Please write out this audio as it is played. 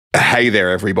Hey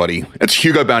there, everybody. It's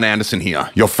Hugo Bown-Anderson here,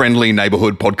 your friendly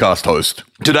neighborhood podcast host.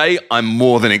 Today, I'm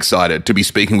more than excited to be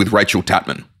speaking with Rachel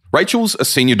Tatman. Rachel's a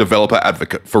senior developer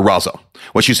advocate for Ruzza,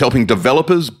 where she's helping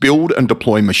developers build and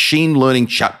deploy machine learning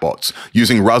chatbots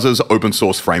using Ruzza's open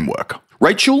source framework.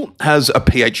 Rachel has a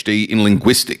PhD in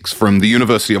linguistics from the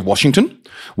University of Washington,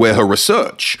 where her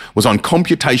research was on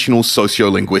computational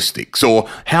sociolinguistics, or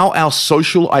how our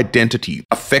social identity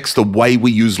affects the way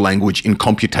we use language in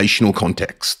computational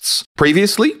contexts.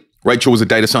 Previously, Rachel was a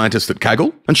data scientist at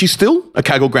Kaggle, and she's still a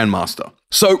Kaggle Grandmaster.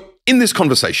 So, in this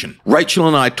conversation, Rachel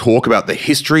and I talk about the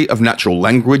history of natural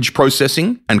language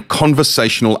processing and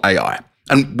conversational AI.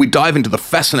 And we dive into the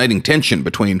fascinating tension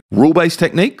between rule-based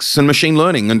techniques and machine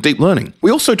learning and deep learning.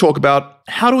 We also talk about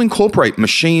how to incorporate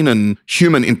machine and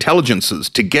human intelligences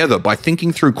together by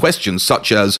thinking through questions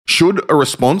such as, should a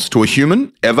response to a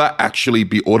human ever actually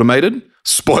be automated?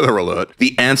 Spoiler alert,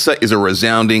 the answer is a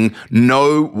resounding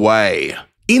no way.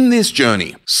 In this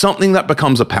journey, something that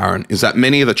becomes apparent is that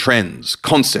many of the trends,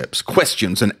 concepts,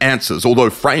 questions, and answers, although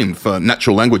framed for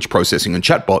natural language processing and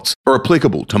chatbots, are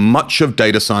applicable to much of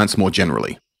data science more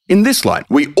generally. In this light,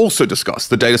 we also discuss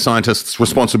the data scientist's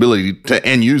responsibility to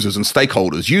end users and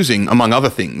stakeholders using, among other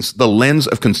things, the lens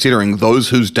of considering those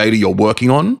whose data you're working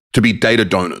on to be data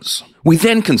donors. We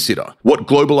then consider what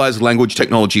globalized language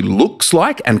technology looks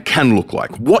like and can look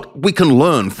like, what we can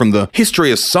learn from the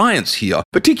history of science here,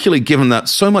 particularly given that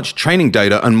so much training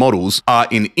data and models are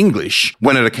in English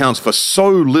when it accounts for so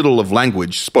little of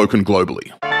language spoken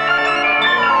globally.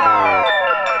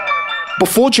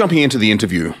 Before jumping into the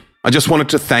interview, I just wanted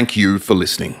to thank you for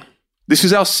listening. This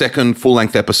is our second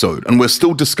full-length episode, and we're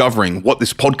still discovering what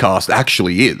this podcast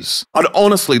actually is. I'd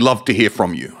honestly love to hear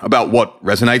from you about what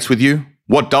resonates with you,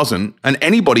 what doesn't, and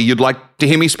anybody you'd like to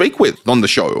hear me speak with on the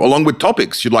show, along with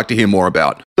topics you'd like to hear more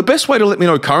about. The best way to let me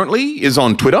know currently is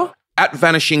on Twitter.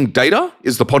 @VanishingData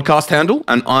is the podcast handle,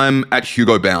 and I'm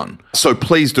 @HugoBown. So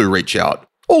please do reach out.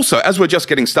 Also, as we're just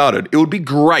getting started, it would be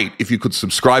great if you could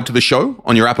subscribe to the show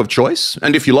on your app of choice,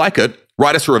 and if you like it,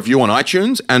 write us a review on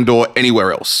iTunes and/or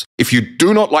anywhere else. If you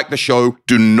do not like the show,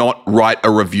 do not write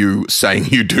a review saying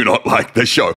you do not like the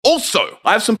show. Also,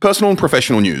 I have some personal and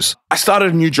professional news. I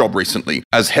started a new job recently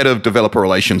as head of developer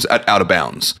relations at Out of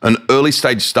Bounds, an early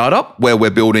stage startup where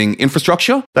we're building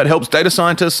infrastructure that helps data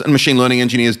scientists and machine learning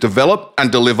engineers develop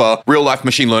and deliver real-life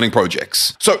machine learning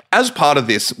projects. So as part of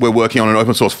this, we're working on an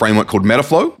open source framework called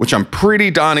Metaflow, which I'm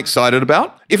pretty darn excited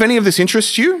about. If any of this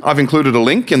interests you, I've included a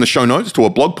link in the show notes to a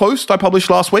blog post I published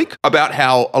last week about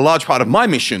how a large part of my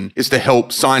mission is to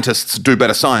help scientists do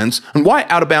better science, and why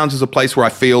Out of Bounds is a place where I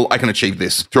feel I can achieve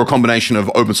this through a combination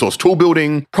of open source tool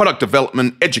building, product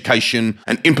development, education,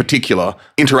 and in particular,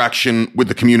 interaction with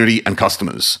the community and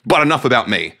customers. But enough about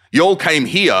me. Y'all came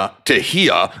here to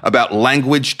hear about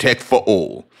language tech for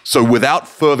all. So without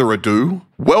further ado,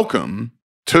 welcome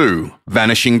to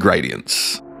Vanishing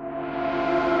Gradients.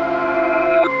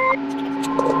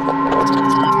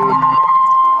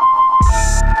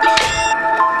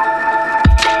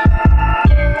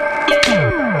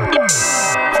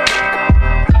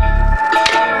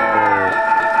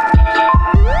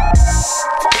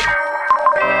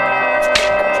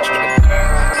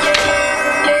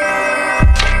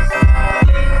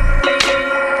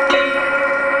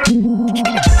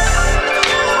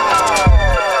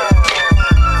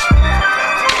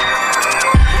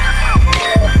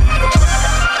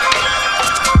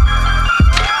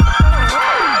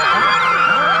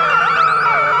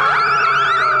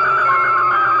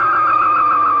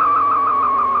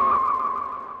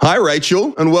 Hi,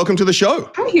 Rachel, and welcome to the show.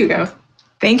 Hi, Hugo.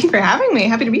 Thank you for having me.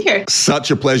 Happy to be here. Such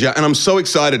a pleasure. And I'm so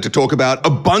excited to talk about a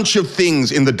bunch of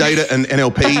things in the data and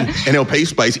NLP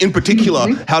space, in particular,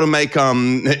 how to make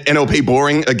NLP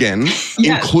boring again,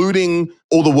 including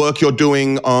all the work you're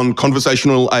doing on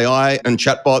conversational AI and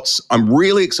chatbots. I'm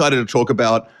really excited to talk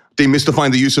about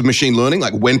demystifying the use of machine learning,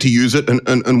 like when to use it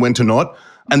and when to not.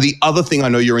 And the other thing I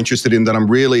know you're interested in that I'm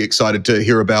really excited to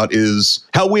hear about is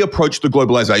how we approach the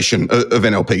globalization of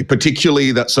NLP,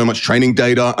 particularly that so much training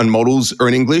data and models are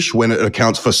in English when it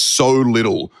accounts for so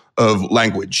little of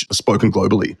language spoken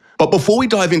globally. But before we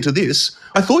dive into this,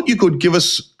 I thought you could give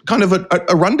us kind of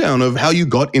a rundown of how you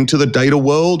got into the data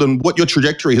world and what your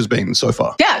trajectory has been so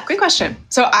far. Yeah, great question.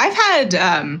 So I've had,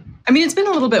 it's been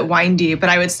a little bit windy, but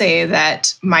I would say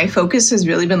that my focus has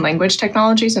really been language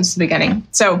technology since the beginning.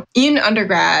 So in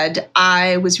undergrad,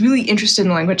 I was really interested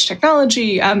in language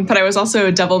technology, but I was also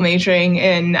double majoring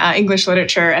in English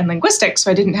literature and linguistics.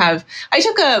 So I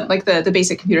took the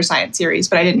basic computer science series,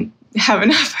 but I didn't have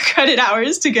enough credit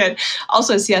hours to get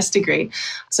also a CS degree.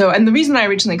 So, and the reason I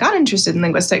originally got interested in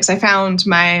linguistics, I found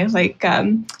my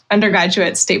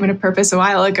undergraduate statement of purpose a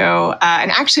while ago.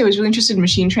 And actually I was really interested in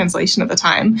machine translation at the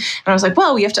time. And I was like,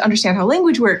 well, we have to understand how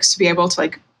language works to be able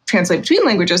to translate between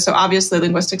languages. So obviously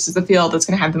linguistics is the field that's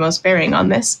going to have the most bearing on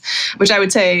this, which I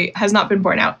would say has not been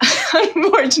borne out.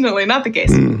 Unfortunately, not the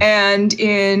case. And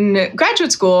in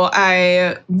graduate school,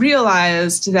 I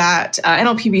realized that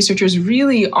NLP researchers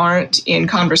really aren't in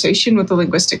conversation with the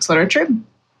linguistics literature.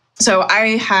 So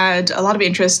I had a lot of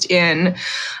interest in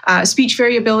speech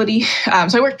variability.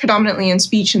 So I worked predominantly in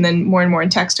speech and then more and more in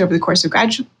text over the course of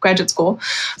graduate school.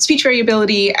 Speech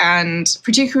variability and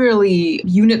particularly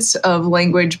units of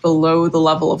language below the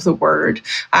level of the word.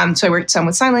 So I worked some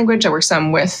with sign language. I worked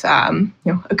some with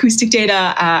acoustic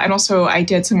data. And also I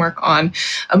did some work on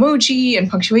emoji and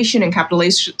punctuation and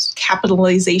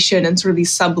capitalization and sort of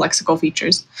these sub-lexical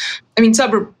features. I mean,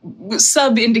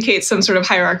 sub indicates some sort of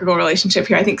hierarchical relationship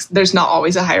here. I think there's not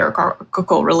always a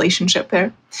hierarchical relationship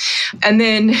there. And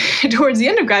then towards the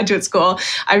end of graduate school,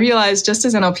 I realized just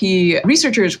as NLP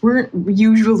researchers weren't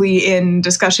usually in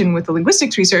discussion with the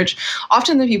linguistics research,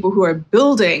 often the people who are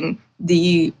building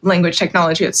the language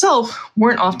technology itself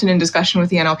weren't often in discussion with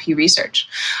the NLP research.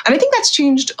 And I think that's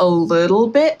changed a little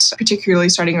bit, particularly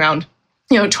starting around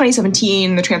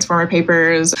 2017, the Transformer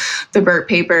papers, the BERT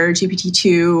paper,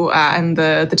 GPT-2, and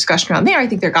the discussion around there, I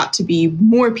think there got to be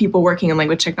more people working in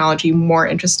language technology, more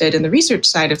interested in the research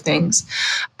side of things.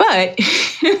 But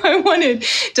if I wanted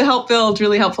to help build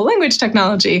really helpful language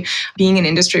technology, being in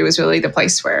industry was really the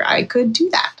place where I could do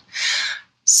that.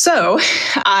 So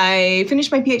I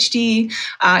finished my PhD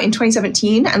in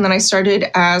 2017, and then I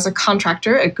started as a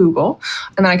contractor at Google.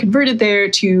 And then I converted there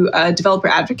to a developer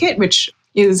advocate, which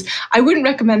I wouldn't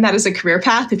recommend that as a career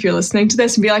path if you're listening to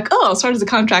this and be like, oh, I'll start as a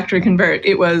contractor and convert.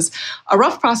 It was a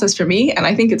rough process for me, and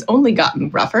I think it's only gotten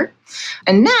rougher.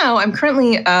 And now I'm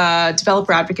currently a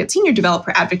senior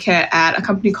developer advocate at a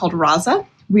company called Rasa.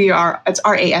 It's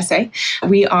RASA.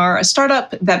 We are a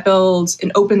startup that builds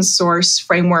an open source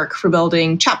framework for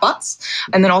building chatbots.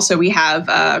 And then also we have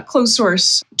a closed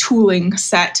source tooling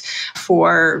set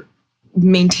for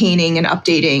maintaining and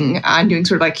updating and doing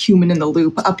sort of like human in the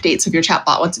loop updates of your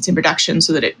chatbot once it's in production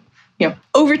so that it,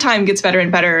 over time gets better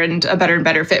and better and a better and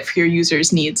better fit for your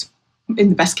users' needs in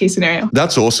the best case scenario.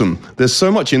 That's awesome. There's so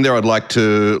much in there I'd like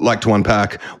to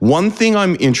unpack. One thing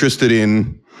I'm interested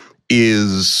in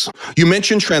is you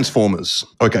mentioned transformers.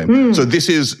 Okay. So this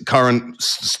is current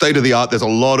state of the art. There's a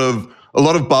lot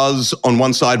of buzz on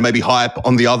one side, maybe hype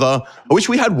on the other. I wish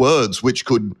we had words which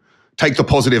could take the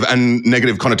positive and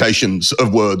negative connotations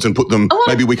of words and put them,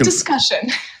 maybe we can... discussion.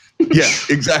 Yeah,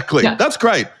 exactly. Yeah. That's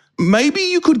great. Maybe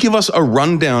you could give us a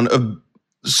rundown of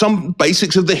some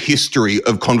basics of the history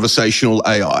of conversational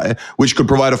AI, which could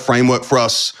provide a framework for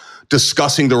us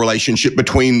discussing the relationship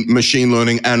between machine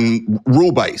learning and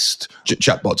rule-based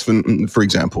chatbots, for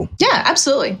example. Yeah,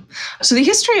 absolutely. So the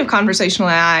history of conversational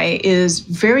AI is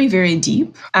very, very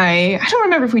deep. I don't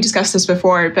remember if we discussed this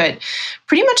before, but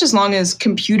pretty much as long as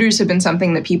computers have been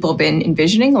something that people have been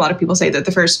envisioning, a lot of people say that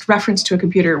the first reference to a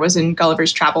computer was in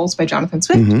Gulliver's Travels by Jonathan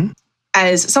Swift. Mm-hmm.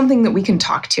 As something that we can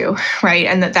talk to, right?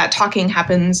 And that talking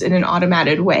happens in an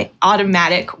automatic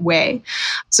way.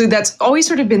 So that's always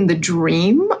sort of been the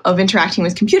dream of interacting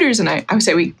with computers. And I would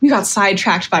say we got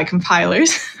sidetracked by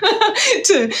compilers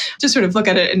to just sort of look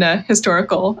at it in a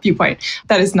historical viewpoint.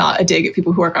 That is not a dig at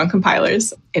people who work on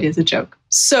compilers. It is a joke.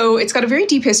 So it's got a very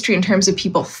deep history in terms of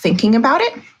people thinking about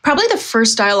it. Probably the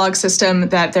first dialogue system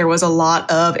that there was a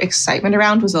lot of excitement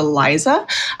around was ELIZA,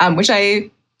 which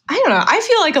I don't know. I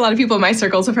feel like a lot of people in my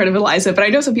circles have heard of ELIZA, but I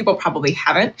know some people probably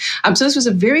haven't. So this was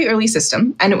a very early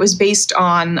system, and it was based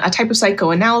on a type of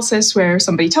psychoanalysis where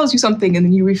somebody tells you something and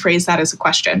then you rephrase that as a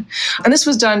question. And this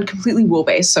was done completely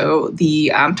rule-based. So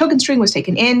the token string was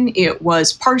taken in. It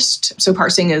was parsed. So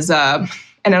parsing is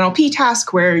an NLP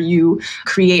task where you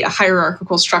create a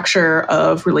hierarchical structure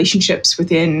of relationships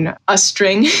within a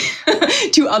string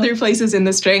to other places in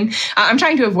the string. I'm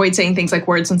trying to avoid saying things like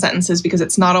words and sentences because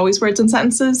it's not always words and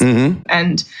sentences. Mm-hmm.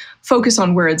 And focus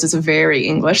on words is a very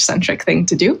English-centric thing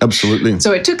to do. Absolutely.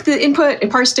 So it took the input,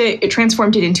 it parsed it, it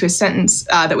transformed it into a sentence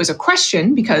that was a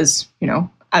question because,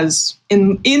 as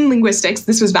in linguistics,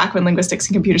 this was back when linguistics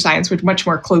and computer science were much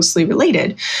more closely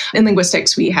related. In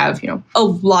linguistics, we have, a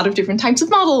lot of different types of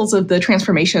models of the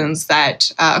transformations that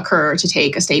occur to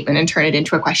take a statement and turn it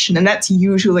into a question. And that's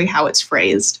usually how it's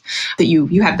phrased, that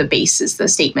you have the base is the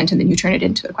statement and then you turn it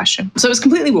into the question. So it was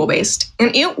completely rule-based.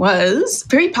 And it was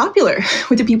very popular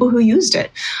with the people who used it.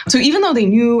 So even though they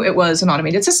knew it was an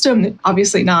automated system,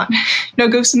 obviously not, no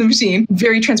ghost in the machine,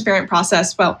 very transparent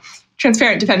process. Well,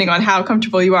 transparent, depending on how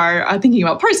comfortable you are thinking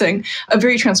about parsing, a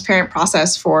very transparent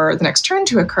process for the next turn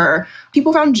to occur.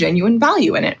 People found genuine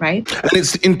value in it, right? And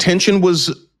its intention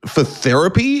was for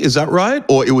therapy, is that right?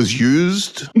 Or it was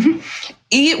used?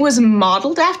 It was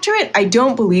modeled after it. I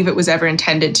don't believe it was ever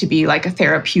intended to be like a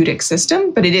therapeutic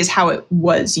system, but it is how it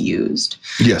was used.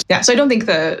 Yes. Yeah. So I don't think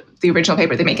the original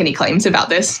paper, they make any claims about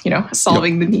this,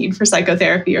 solving the need for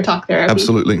psychotherapy or talk therapy.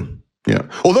 Absolutely. Yeah.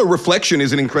 Although reflection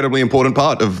is an incredibly important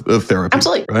part of therapy.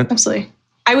 Absolutely. Right? Absolutely.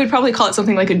 I would probably call it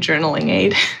something like a journaling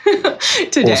aid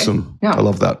today. Awesome. Yeah. I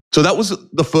love that. So that was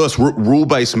the first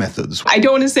rule-based methods. I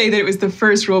don't want to say that it was the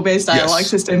first rule-based dialogue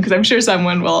system, because I'm sure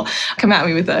someone will come at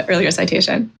me with an earlier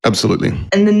citation. Absolutely.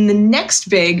 And then the next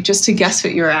big, just to guess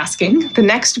what you're asking, the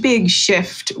next big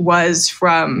shift was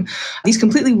from these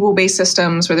completely rule-based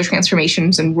systems where the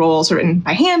transformations and roles are written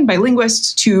by hand, by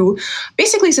linguists, to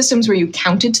basically systems where you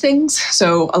counted things.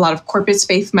 So a lot of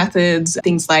corpus-based methods,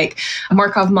 things like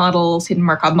Markov models, hidden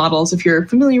Markov models, if you're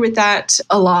familiar with that.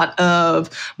 A lot of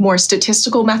more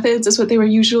statistical methods, is what they were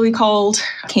usually called,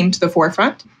 came to the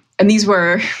forefront. And these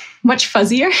were much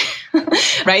fuzzier,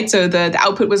 right? So the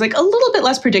output was like a little bit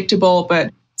less predictable,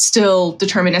 but still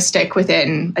deterministic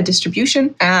within a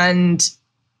distribution. And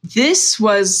this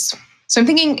was... So I'm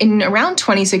thinking in around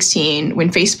 2016, when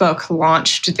Facebook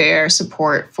launched their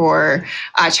support for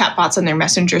chatbots on their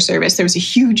messenger service, there was a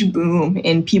huge boom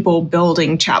in people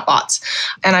building chatbots.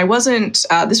 And I wasn't,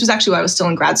 this was actually while I was still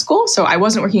in grad school, so I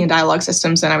wasn't working in dialogue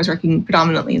systems and I was working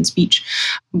predominantly in speech.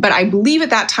 But I believe at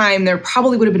that time, there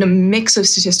probably would have been a mix of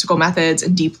statistical methods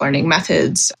and deep learning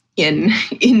methods in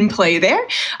play there.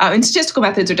 And statistical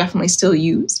methods are definitely still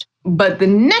used. But the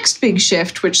next big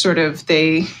shift, which sort of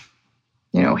they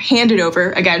handed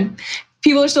over. Again,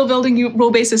 people are still building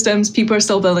rule-based systems, people are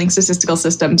still building statistical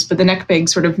systems, but the next big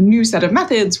sort of new set of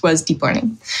methods was deep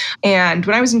learning. And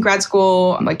when I was in grad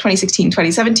school, like 2016,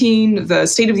 2017, the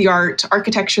state-of-the-art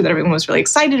architecture that everyone was really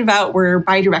excited about were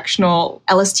bidirectional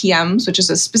LSTMs, which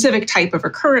is a specific type of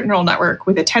recurrent neural network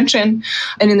with attention.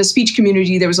 And in the speech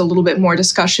community, there was a little bit more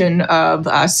discussion of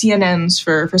CNNs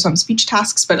for some speech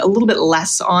tasks, but a little bit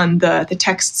less on the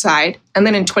text side. And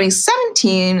then in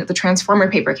 2017, the Transformer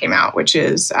paper came out, which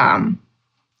is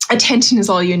Attention is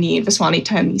All You Need, Vaswani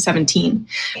 2017,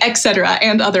 etc.,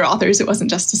 and other authors. It wasn't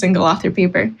just a single author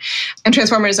paper. And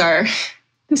transformers are,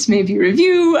 this may be a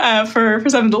review for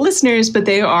some of the listeners, but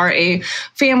they are a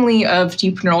family of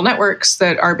deep neural networks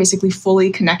that are basically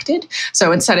fully connected.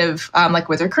 So instead of like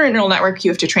with a recurrent neural network,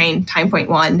 you have to train time point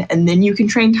 1, and then you can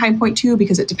train time point 2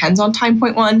 because it depends on time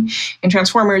point 1. In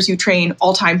transformers, you train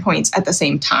all time points at the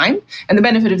same time. And the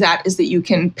benefit of that is that you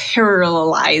can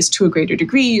parallelize to a greater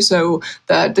degree. So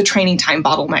the training time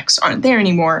bottlenecks aren't there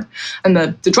anymore. And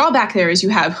the drawback there is you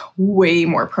have way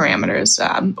more parameters,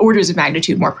 orders of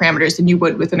magnitude more parameters than you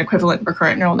would with an equivalent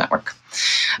recurrent neural network.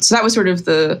 So that was sort of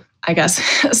the, I guess,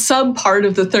 sub part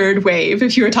of the third wave.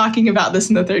 If you were talking about this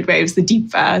in the third wave, is the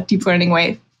deep learning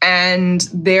wave. And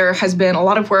there has been a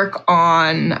lot of work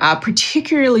on,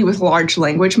 particularly with large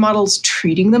language models,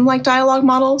 treating them like dialogue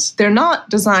models. They're not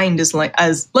designed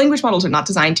as language models are not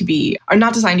designed to be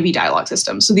dialogue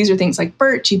systems. So these are things like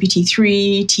BERT,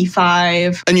 GPT-3,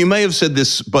 T5. And you may have said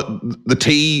this, but the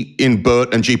T in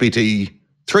BERT and GPT-3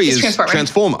 is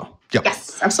transformer. Yep.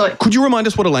 Yes, absolutely. Could you remind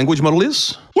us what a language model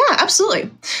is? Yeah, absolutely.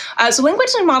 So language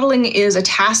modeling is a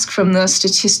task from the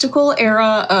statistical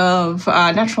era of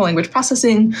natural language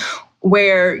processing,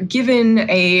 where given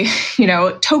a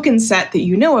token set that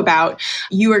you know about,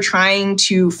 you are trying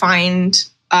to find,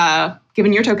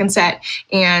 given your token set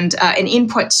and an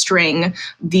input string,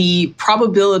 the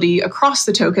probability across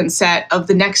the token set of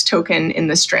the next token in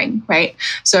the string, right?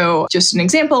 So just an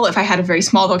example, if I had a very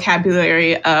small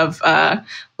vocabulary of,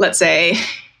 let's say,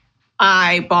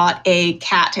 I bought a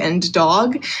cat and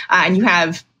dog, and you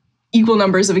have equal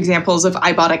numbers of examples of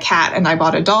I bought a cat and I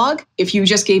bought a dog. If you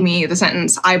just gave me the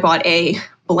sentence, I bought a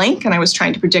blank, and I was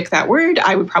trying to predict that word,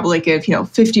 I would probably give,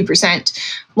 50%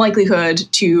 likelihood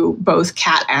to both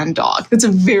cat and dog. That's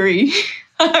a very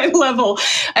high-level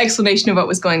explanation of what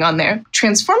was going on there.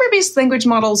 Transformer-based language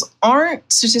models aren't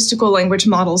statistical language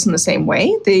models in the same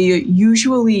way. They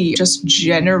usually just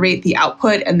generate the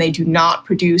output, and they do not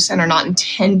produce and are not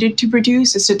intended to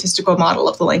produce a statistical model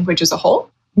of the language as a whole.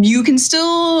 You can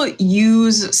still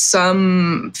use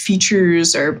some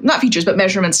features, or not features, but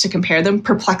measurements to compare them.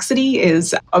 Perplexity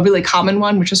is a really common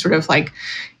one, which is sort of like,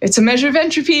 it's a measure of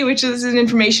entropy, which is an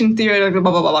information theory, blah,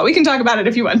 blah, blah, blah. We can talk about it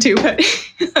if you want to. But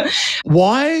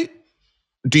why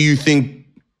do you think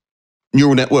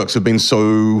neural networks have been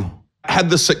had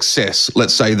the success,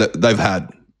 let's say, that they've had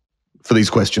for these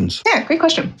questions? Yeah, great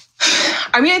question.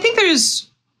 I mean, I think there's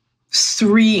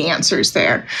three answers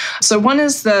there. So one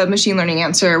is the machine learning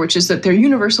answer, which is that they're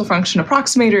universal function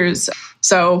approximators.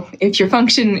 So if your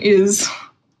function is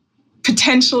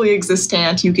potentially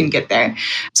existent, you can get there.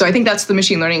 So I think that's the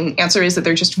machine learning answer, is that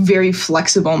they're just very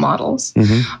flexible models.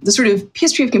 Mm-hmm. The sort of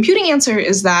history of computing answer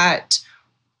is that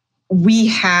we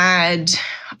had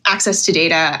access to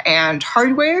data and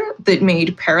hardware that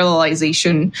made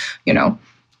parallelization,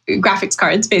 graphics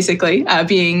cards, basically,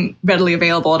 being readily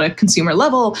available at a consumer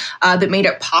level, that made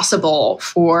it possible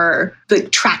for the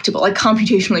tractable, like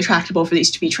computationally tractable, for these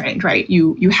to be trained, right?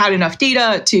 You had enough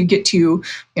data to get to,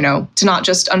 to not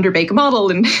just underbake a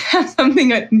model and have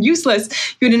something useless.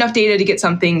 You had enough data to get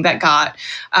something that got,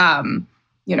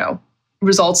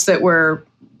 results that were,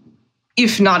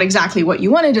 if not exactly what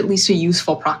you wanted, at least a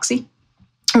useful proxy,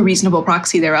 a reasonable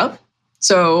proxy thereof.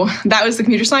 So that was the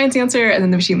computer science answer, and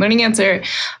then the machine learning answer.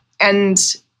 And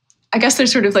I guess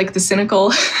there's sort of like the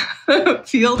cynical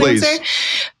field answer,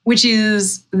 which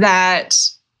is that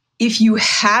if you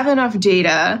have enough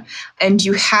data and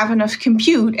you have enough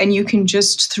compute and you can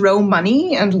just throw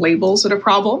money and labels at a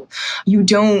problem, you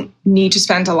don't need to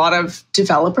spend a lot of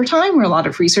developer time or a lot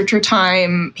of researcher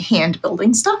time hand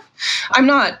building stuff. I'm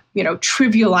not,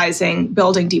 trivializing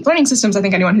building deep learning systems. I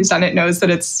think anyone who's done it knows that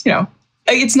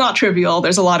it's not trivial.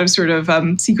 There's a lot of sort of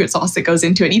secret sauce that goes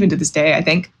into it, even to this day, I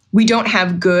think. We don't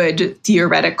have good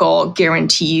theoretical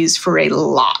guarantees for a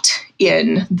lot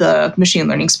in the machine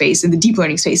learning space, in the deep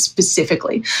learning space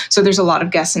specifically. So there's a lot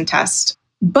of guess and test.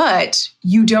 But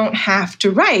you don't have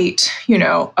to write,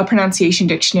 a pronunciation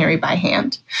dictionary by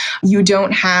hand. You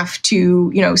don't have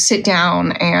to, sit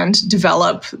down and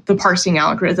develop the parsing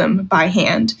algorithm by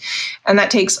hand. And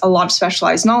that takes a lot of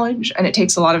specialized knowledge, and it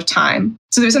takes a lot of time.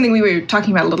 So there's something we were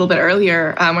talking about a little bit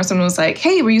earlier, where someone was like,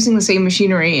 hey, we're using the same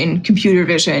machinery in computer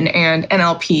vision and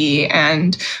NLP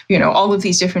and, all of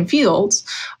these different fields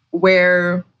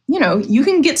where you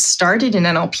can get started in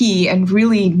NLP and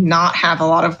really not have a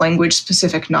lot of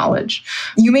language-specific knowledge.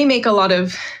 You may make a lot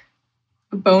of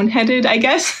boneheaded, I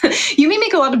guess. You may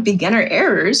make a lot of beginner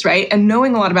errors, right? And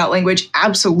knowing a lot about language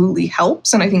absolutely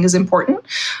helps, and I think is important.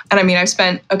 And I mean, I've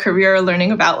spent a career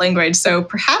learning about language, so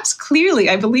perhaps clearly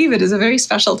I believe it is a very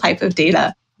special type of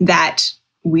data that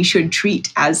we should treat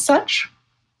as such.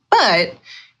 But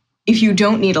if you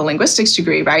don't need a linguistics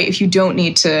degree, right? If you don't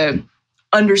need to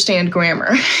understand grammar,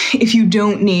 if you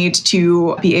don't need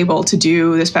to be able to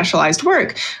do the specialized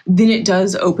work, then it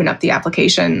does open up the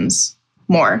applications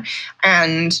more.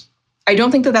 And I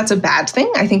don't think that that's a bad thing.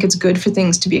 I think it's good for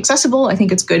things to be accessible. I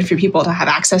think it's good for people to have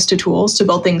access to tools to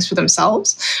build things for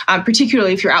themselves,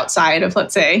 particularly if you're outside of,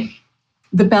 let's say,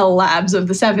 the Bell Labs of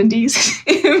the 70s,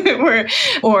 if it were,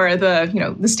 or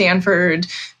the Stanford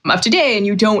of today, and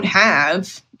you don't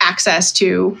have access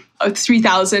to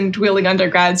 3,000 willing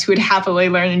undergrads who would happily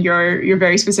learn your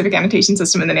very specific annotation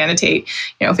system and then annotate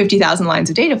 50,000 lines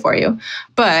of data for you.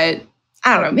 But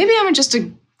I don't know, maybe I'm just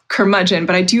a curmudgeon,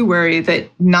 but I do worry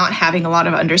that not having a lot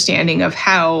of understanding of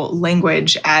how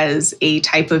language as a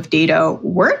type of data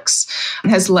works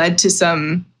has led to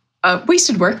some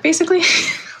wasted work, basically.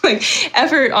 Like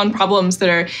effort on problems that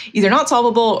are either not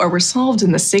solvable or were solved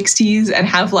in the 60s and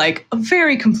have like a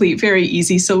very complete, very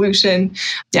easy solution.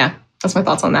 Yeah, that's my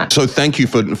thoughts on that. So thank you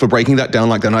for breaking that down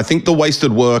like that. And I think the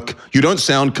wasted work, you don't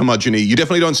sound curmudgeon-y. You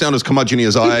definitely don't sound as curmudgeon-y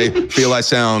as I feel I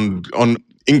sound on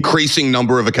increasing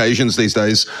number of occasions these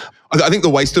days. I think the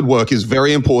wasted work is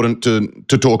very important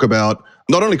to talk about,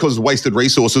 not only because of wasted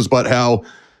resources, but how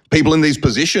people in these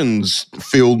positions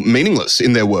feel meaningless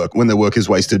in their work when their work is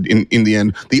wasted in the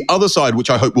end. The other side, which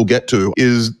I hope we'll get to,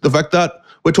 is the fact that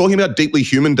we're talking about deeply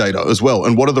human data as well,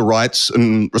 and what are the rights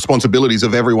and responsibilities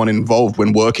of everyone involved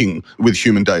when working with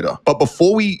human data. But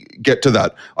before we get to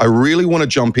that, I really want to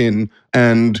jump in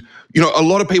and, a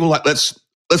lot of people like, let's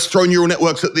throw neural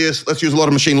networks at this. Let's use a lot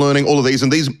of machine learning, all of these.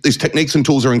 And these techniques and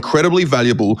tools are incredibly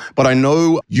valuable. But I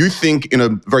know you think in a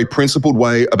very principled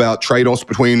way about trade-offs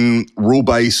between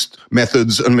rule-based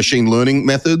methods and machine learning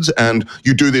methods. And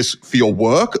you do this for your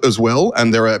work as well.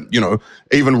 And there are,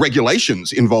 even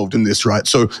regulations involved in this, right?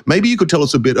 So maybe you could tell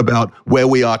us a bit about where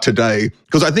we are today.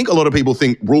 Because I think a lot of people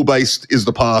think rule-based is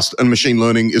the past and machine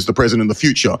learning is the present and the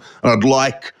future. And I'd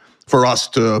like for us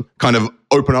to kind of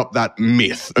open up that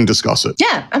myth and discuss it.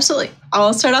 Yeah, absolutely.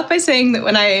 I'll start off by saying that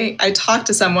when I talk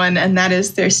to someone and that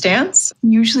is their stance,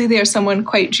 usually they are someone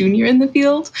quite junior in the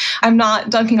field. I'm not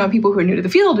dunking on people who are new to the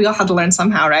field. We all have to learn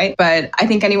somehow, right? But I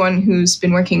think anyone who's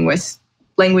been working with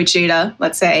language data,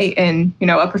 let's say, in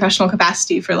a professional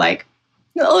capacity for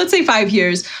let's say 5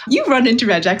 years, you've run into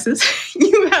regexes.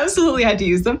 You absolutely had to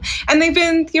use them. And they've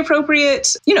been the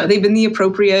appropriate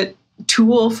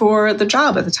tool for the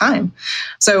job at the time.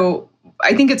 So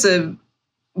I think it's a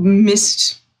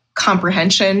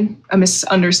miscomprehension, a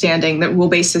misunderstanding that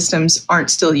rule-based systems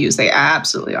aren't still used. They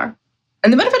absolutely are.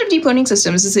 And the benefit of deep learning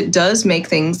systems is it does make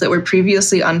things that were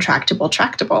previously untractable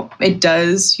tractable. It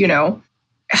does,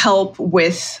 help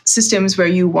with systems where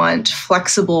you want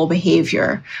flexible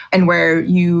behavior and where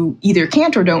you either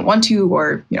can't or don't want to,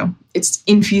 or, it's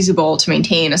infeasible to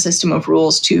maintain a system of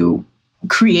rules to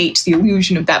create the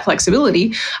illusion of that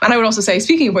flexibility. And I would also say,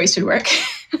 speaking of wasted work,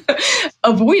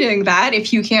 avoiding that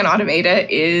if you can automate it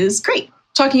is great.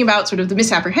 Talking about sort of the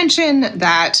misapprehension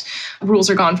that rules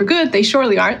are gone for good. They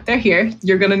surely aren't. They're here.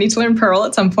 You're going to need to learn Perl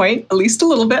at some point, at least a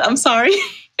little bit. I'm sorry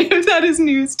if that is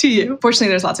news to you. Fortunately,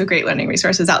 there's lots of great learning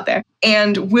resources out there.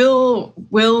 And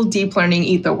will deep learning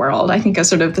eat the world? I think is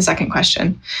sort of the second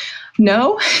question.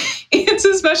 No, it's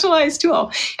a specialized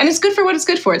tool. And it's good for what it's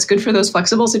good for. It's good for those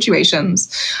flexible situations.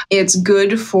 It's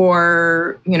good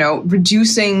for,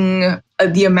 reducing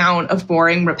the amount of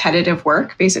boring, repetitive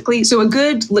work, basically. So a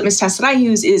good litmus test that I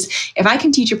use is if I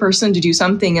can teach a person to do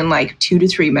something in like 2 to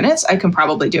 3 minutes, I can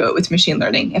probably do it with machine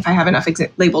learning. If I have enough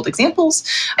labeled examples,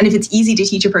 and if it's easy to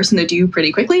teach a person to do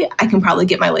pretty quickly, I can probably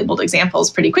get my labeled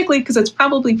examples pretty quickly because it's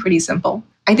probably pretty simple.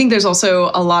 I think there's also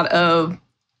a lot of,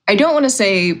 I don't want to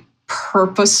say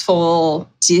purposeful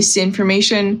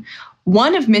disinformation.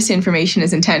 One of misinformation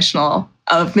is intentional.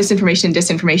 Of misinformation and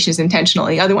disinformation is intentional.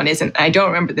 The other one isn't. I don't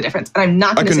remember the difference. And I'm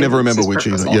not going to say I can never remember which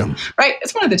either. Yeah. Right?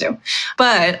 It's one of the two.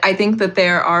 But I think that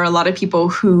there are a lot of people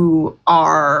who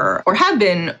are or have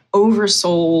been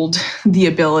oversold the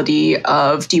ability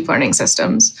of deep learning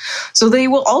systems. So they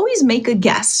will always make a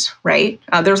guess, right?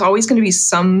 There's always going to be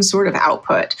some sort of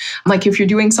output. Like if you're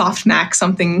doing softmax,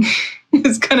 something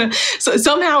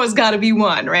somehow has got to be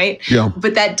one, right? Yeah.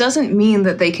 But that doesn't mean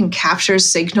that they can capture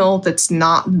signal that's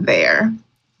not there.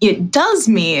 It does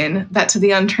mean that to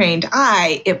the untrained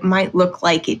eye, it might look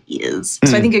like it is.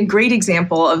 So I think a great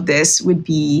example of this would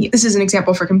be, this is an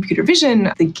example for computer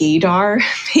vision, the Gaydar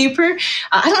paper.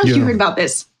 I don't know if you heard about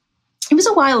this. It was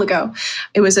a while ago.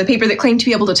 It was a paper that claimed to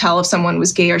be able to tell if someone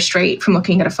was gay or straight from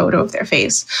looking at a photo of their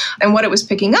face. And what it was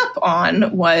picking up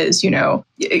on was,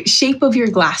 shape of your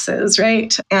glasses,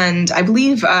 right? And I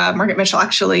believe Margaret Mitchell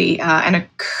actually, and a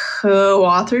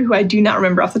co-author who I do not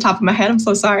remember off the top of my head, I'm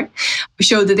so sorry,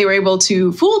 showed that they were able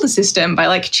to fool the system by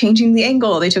like changing the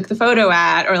angle they took the photo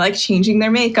at or like changing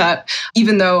their makeup,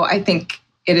 even though I think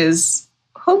it is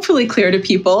hopefully clear to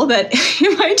people that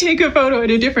if I take a photo at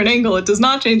a different angle, it does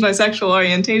not change my sexual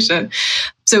orientation.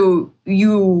 So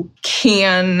you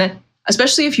can,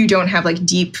 especially if you don't have like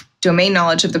deep domain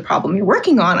knowledge of the problem you're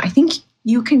working on, I think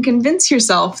you can convince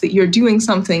yourself that you're doing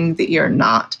something that you're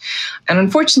not. And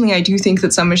unfortunately, I do think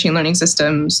that some machine learning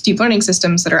systems, deep learning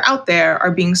systems that are out there are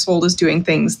being sold as doing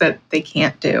things that they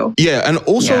can't do. Yeah, and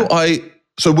also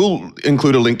so we'll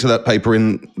include a link to that paper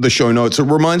in the show notes. It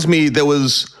reminds me there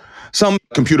was some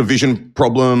computer vision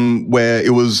problem where it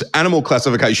was animal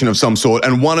classification of some sort,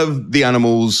 and one of the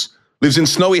animals lives in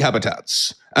snowy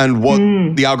habitats. And what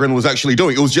the algorithm was actually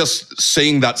doing, it was just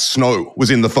seeing that snow was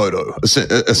in the photo,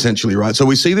 essentially, right? So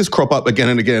we see this crop up again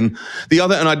and again. The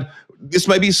other, and this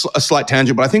may be a slight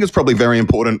tangent, but I think it's probably very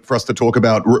important for us to talk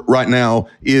about right now,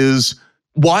 is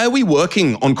why are we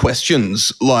working on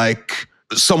questions like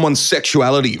someone's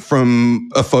sexuality from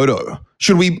a photo?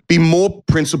 Should we be more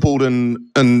principled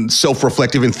and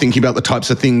self-reflective in thinking about the types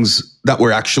of things that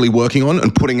we're actually working on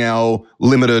and putting our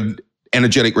limited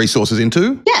energetic resources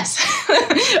into? Yes.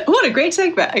 What a great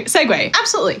segue.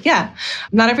 Absolutely. Yeah.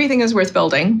 Not everything is worth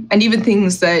building. And even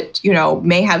things that,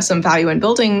 may have some value in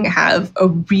building have a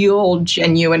real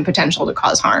genuine potential to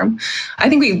cause harm. I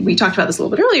think we talked about this a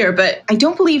little bit earlier, but I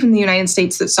don't believe in the United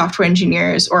States that software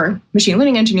engineers or machine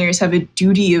learning engineers have a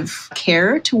duty of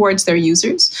care towards their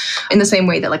users in the same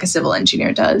way that like a civil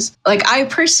engineer does. Like I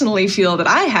personally feel that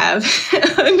I have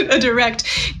a direct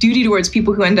duty towards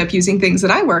people who end up using things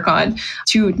that I work on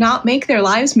to not make their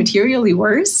lives materially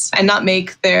worse and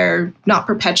not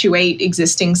perpetuate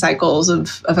existing cycles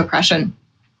of oppression.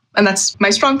 And that's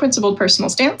my strong principled personal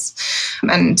stance.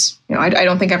 And, I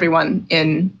don't think everyone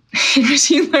in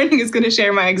machine learning is going to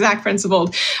share my exact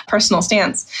principled personal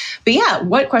stance. But yeah,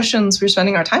 what questions we're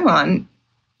spending our time on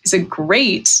is a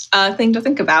great thing to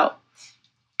think about.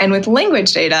 And with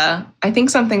language data, I think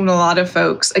something that a lot of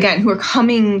folks, again, who are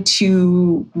coming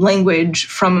to language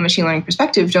from a machine learning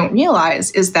perspective don't realize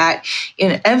is that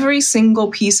in every single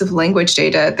piece of language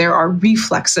data, there are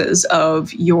reflexes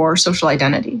of your social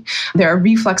identity. There are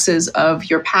reflexes of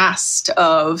your past,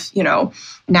 of,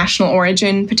 national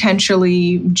origin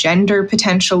potentially, gender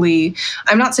potentially.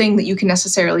 I'm not saying that you can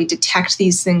necessarily detect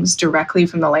these things directly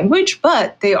from the language,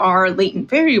 but they are latent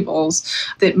variables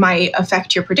that might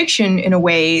affect your prediction in a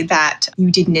way that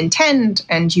you didn't intend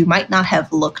and you might not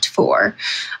have looked for.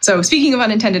 So speaking of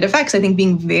unintended effects, I think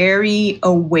being very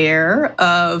aware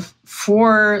of,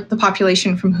 for the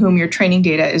population from whom your training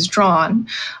data is drawn,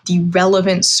 the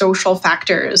relevant social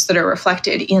factors that are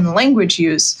reflected in language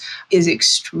use is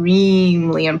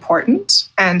extremely important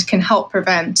and can help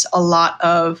prevent a lot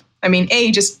of,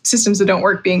 just systems that don't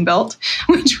work being built,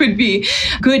 which would be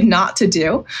good not to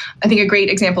do. I think a great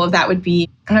example of that would be,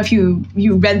 I don't know if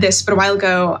you read this, but a while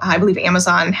ago, I believe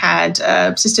Amazon had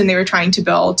a system they were trying to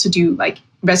build to do like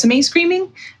resume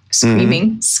screening.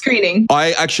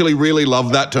 I actually really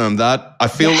love that term. That I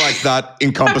feel like that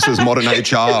encompasses modern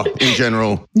HR in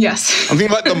general. Yes. I'm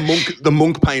thinking like the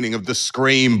monk painting of the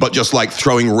scream, but just like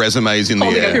throwing resumes in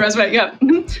Holding the air. Up your resume, yeah.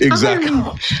 Exactly.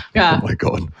 Yeah. Oh my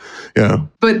God. Yeah.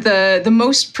 But the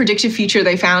most predictive feature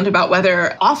they found about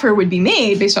whether offer would be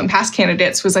made based on past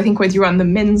candidates was, I think, whether you were on the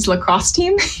men's lacrosse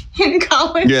team in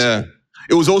college. Yeah.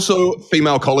 It was also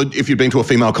female college. If you'd been to a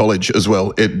female college as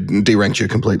well, it deranked you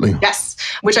completely. Yes,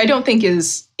 which I don't think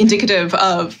is indicative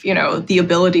of, the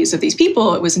abilities of these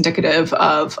people. It was indicative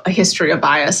of a history of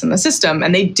bias in the system,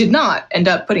 and they did not end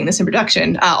up putting this in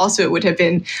production. Also, it would have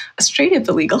been straight up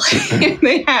illegal if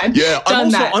they had done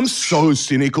that. I'm so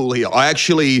cynical here.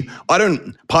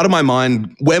 Part of my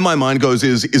mind, where my mind goes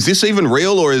is this even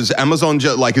real, or is Amazon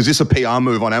is this a PR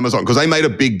move on Amazon? Because they made a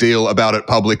big deal about it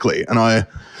publicly, and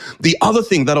the other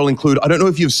thing that I'll include, I don't know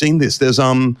if you've seen this, there's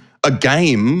a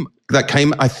game that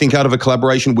came, I think, out of a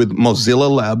collaboration with Mozilla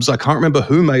Labs. I can't remember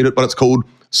who made it, but it's called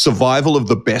Survival of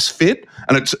the Best Fit.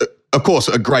 And it's, of course,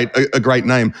 a great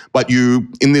name. But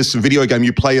in this video game,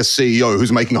 you play a CEO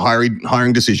who's making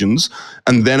hiring decisions,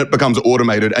 and then it becomes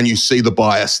automated, and you see the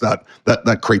bias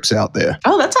that creeps out there.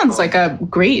 Oh, that sounds like a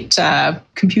great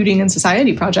computing and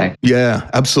society project. Yeah,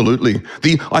 absolutely.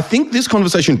 I think this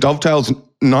conversation dovetails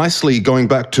nicely going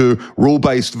back to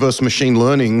rule-based versus machine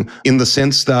learning in the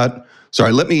sense that,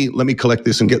 sorry, let me collect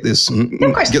this and get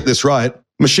this right.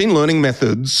 Machine learning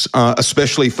methods,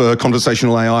 especially for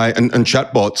conversational AI and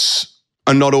chatbots,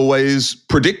 are not always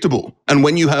predictable. And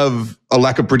when you have a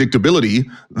lack of predictability,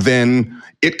 then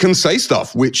it can say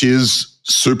stuff which is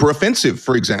super offensive,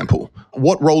 for example.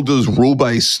 What role does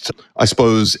rule-based, I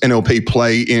suppose, NLP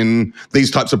play in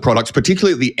these types of products,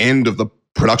 particularly at the end of the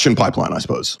production pipeline, I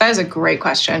suppose? That is a great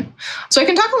question. So I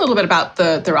can talk a little bit about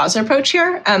the Rasa approach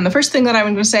here. And the first thing that I'm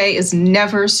going to say is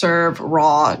never serve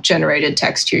raw generated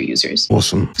text to your users.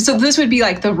 Awesome. So this would be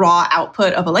like the raw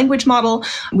output of a language model.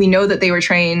 We know that they were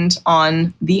trained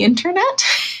on the internet.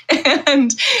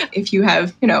 And if you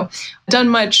have, done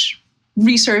much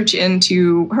research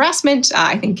into harassment,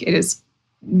 I think it is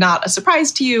not a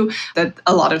surprise to you that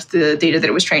a lot of the data that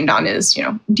it was trained on is,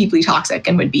 deeply toxic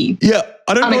and would be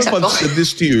I don't know if I've said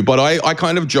this to you, but I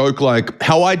kind of joke like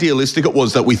how idealistic it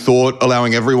was that we thought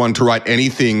allowing everyone to write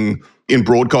anything in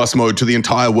broadcast mode to the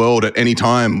entire world at any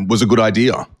time was a good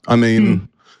idea. I mean,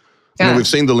 we've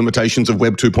seen the limitations of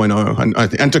Web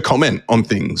 2.0 and to comment on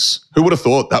things. Who would have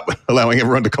thought that allowing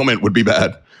everyone to comment would be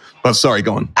bad? But sorry,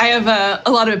 go on. I have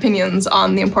a lot of opinions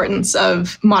on the importance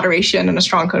of moderation and a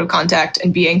strong code of conduct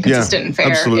and being consistent and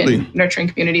fair in nurturing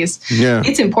communities. Yeah.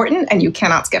 It's important and you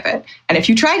cannot skip it. And if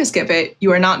you try to skip it,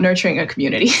 you are not nurturing a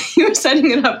community. You are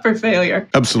setting it up for failure.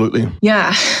 Absolutely.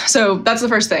 Yeah. So that's the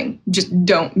first thing. Just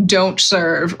don't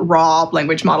serve raw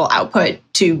language model output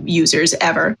to users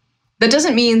ever. That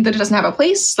doesn't mean that it doesn't have a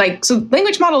place. So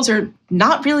language models are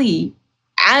not really,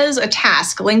 as a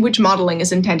task, language modeling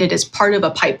is intended as part of a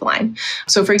pipeline.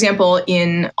 So for example,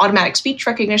 in automatic speech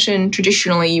recognition,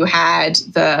 traditionally you had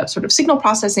the sort of signal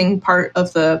processing part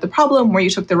of the problem where you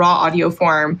took the raw audio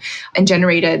form and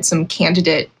generated some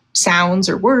candidate sounds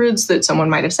or words that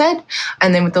someone might have said.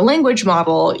 And then with the language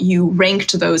model, you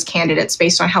ranked those candidates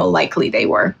based on how likely they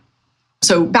were.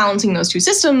 So balancing those two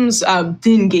systems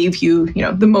then gave you,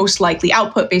 the most likely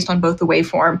output based on both the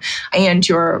waveform and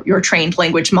your trained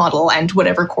language model and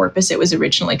whatever corpus it was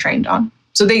originally trained on.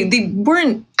 So they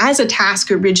weren't, as a task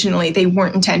originally, they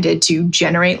weren't intended to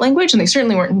generate language, and they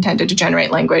certainly weren't intended to generate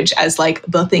language as like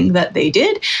the thing that they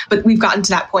did. But we've gotten to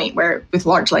that point where with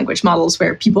large language models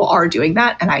where people are doing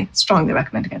that, and I strongly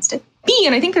recommend against it. B,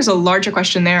 and I think there's a larger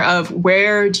question there of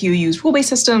where do you use rule-based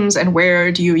systems and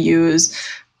where do you use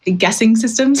guessing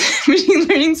systems, machine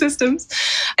learning systems,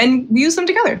 and we use them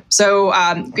together. So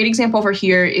great example over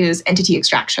here is entity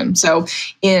extraction. So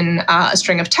in a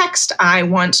string of text, I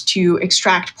want to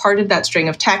extract part of that string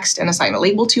of text and assign a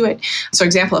label to it. So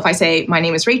example, if I say, my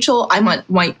name is Rachel, I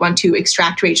might want to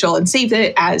extract Rachel and save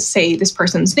it as, say, this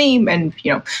person's name and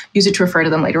use it to refer to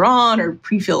them later on or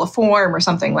pre-fill a form or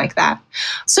something like that.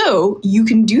 So you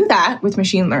can do that with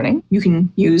machine learning. You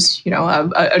can use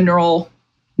a neural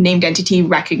named entity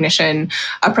recognition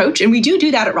approach. And we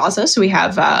do that at Rasa. So we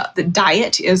have the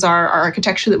Diet is our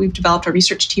architecture that we've developed, our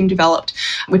research team developed,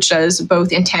 which does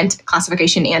both intent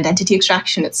classification and entity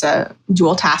extraction. It's a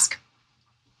dual task.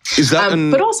 Is that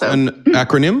an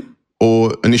acronym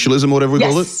or initialism or whatever we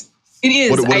call it? Yes, it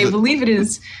is. I believe it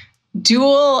is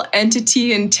dual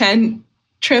entity intent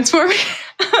transformer.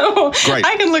 Great.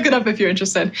 I can look it up if you're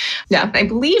interested. Yeah, I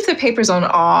believe the paper's on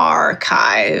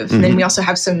arXiv. And then we also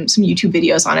have some YouTube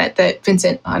videos on it that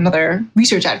Vincent, another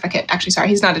research advocate, actually, sorry,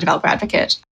 he's not a developer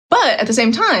advocate. But at the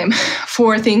same time,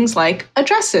 for things like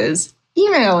addresses,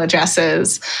 email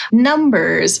addresses,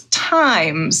 numbers,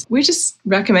 times, we just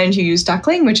recommend you use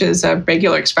Duckling, which is a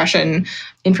regular expression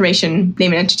information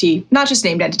name and entity, not just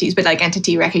named entities, but like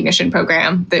entity recognition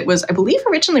program that was, I believe,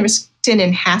 originally written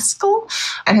in Haskell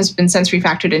and has been since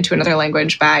refactored into another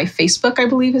language by Facebook, I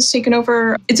believe, has taken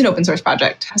over. It's an open source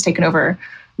project, has taken over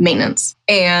maintenance.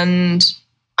 And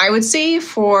I would say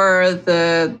for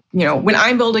when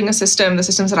I'm building a system, the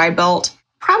systems that I built,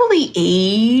 probably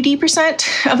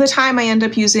 80% of the time I end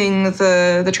up using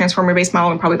the transformer-based model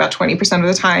and probably about 20% of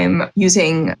the time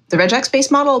using the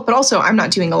regex-based model. But also I'm not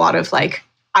doing a lot of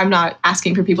I'm not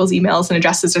asking for people's emails and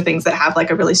addresses or things that have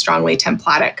a really strongly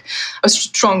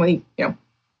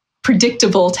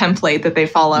predictable template that they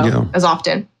follow as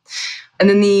often. And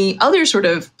then the other sort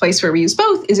of place where we use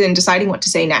both is in deciding what to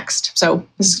say next. So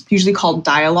this is usually called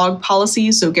dialogue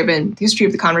policies. So given the history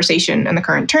of the conversation and the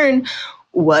current turn,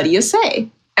 what do you say?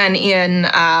 And in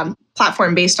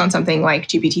platform based on something like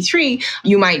GPT-3,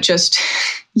 you might just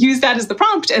use that as the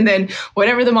prompt, and then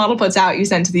whatever the model puts out, you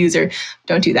send to the user.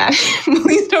 Don't do that.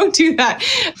 Please don't do that.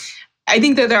 I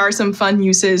think that there are some fun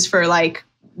uses for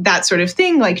that sort of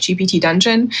thing, like GPT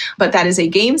Dungeon, but that is a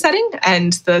game setting,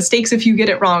 and the stakes if you get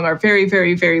it wrong are very,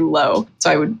 very, very low. So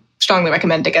I would strongly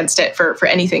recommend against it for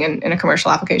anything in a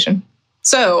commercial application.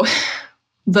 So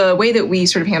the way that we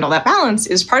sort of handle that balance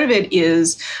is part of it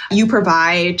is you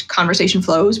provide conversation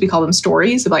flows. We call them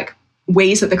stories of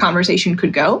ways that the conversation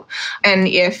could go. And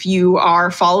if you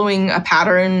are following a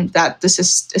pattern that the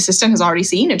assistant has already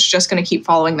seen, it's just going to keep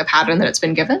following the pattern that it's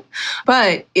been given.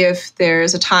 But if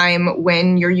there's a time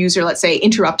when your user, let's say,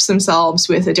 interrupts themselves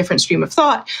with a different stream of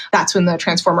thought, that's when the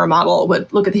transformer model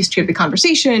would look at the history of the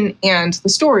conversation and the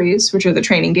stories, which are the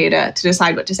training data, to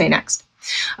decide what to say next.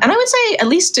 And I would say, at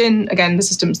least in, again, the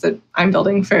systems that I'm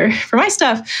building for my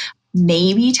stuff,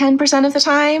 maybe 10% of the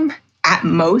time, at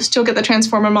most, you'll get the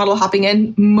transformer model hopping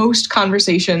in. Most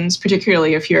conversations,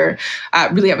 particularly if you're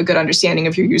really have a good understanding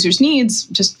of your user's needs,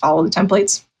 just follow the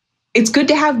templates. It's good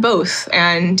to have both,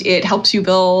 and it helps you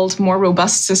build more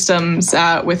robust systems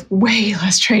with way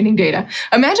less training data.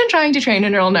 Imagine trying to train a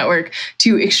neural network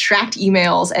to extract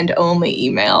emails and only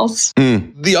emails.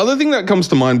 The other thing that comes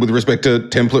to mind with respect to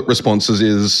template responses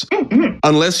is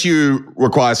unless you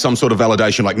require some sort of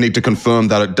validation, like need to confirm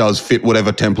that it does fit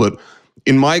whatever template,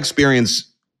 in my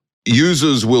experience,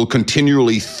 users will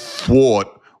continually thwart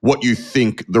what you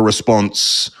think the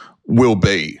response will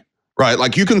be. Right,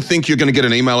 like you can think you're going to get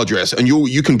an email address, and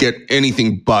you can get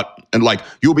anything but, and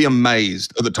you'll be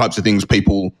amazed at the types of things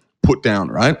people put down.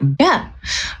 Right? Yeah,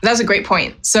 that's a great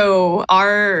point. So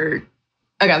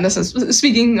again, this is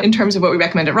speaking in terms of what we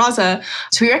recommend at Rasa.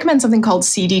 So we recommend something called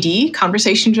CDD,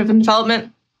 conversation-driven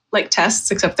development, like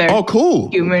tests, except they're cool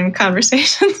human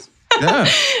conversations. Yeah.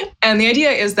 And the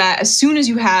idea is that as soon as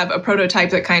you have a prototype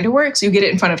that kind of works, you get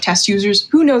it in front of test users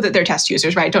who know that they're test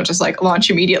users, right? Don't just launch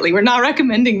immediately. We're not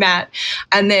recommending that.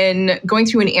 And then going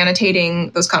through and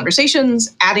annotating those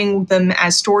conversations, adding them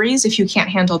as stories if you can't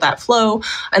handle that flow,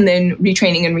 and then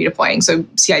retraining and redeploying. So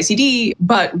CI/CD,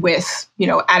 but with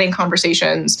adding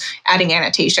conversations, adding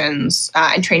annotations,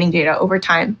 and training data over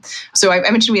time. So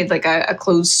I mentioned we had a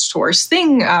closed source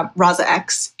thing.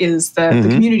 RasaX is the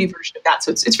community version of that.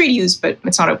 So it's free to use, but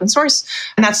it's not open source.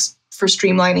 And that's for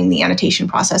streamlining the annotation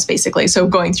process, basically. So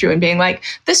going through and being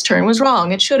this turn was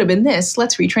wrong. It should have been this.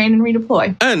 Let's retrain and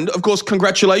redeploy. And of course,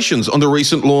 congratulations on the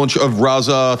recent launch of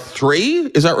Rasa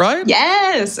 3. Is that right?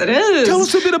 Yes, it is. Tell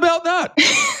us a bit about that.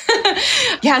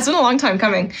 Yeah, it's been a long time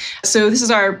coming. So this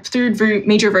is our third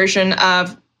major version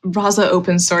of Rasa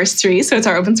Open Source 3. So it's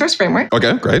our open source framework.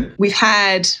 Okay, great. We've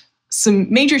had some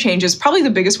major changes. Probably the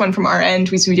biggest one from our end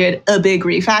was we did a big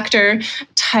refactor,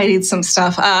 tidied some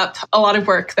stuff up, a lot of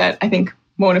work that I think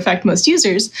won't affect most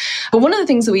users. But one of the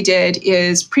things that we did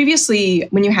is previously,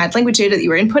 when you had language data that you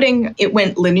were inputting, it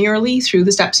went linearly through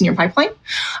the steps in your pipeline.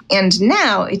 And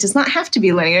now it does not have to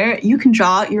be linear. You can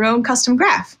draw your own custom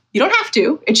graph. You don't have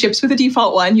to. It ships with a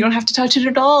default one. You don't have to touch it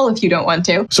at all if you don't want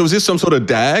to. So is this some sort of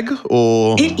DAG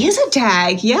or? It is a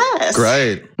DAG, yes.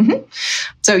 Great. Mm-hmm.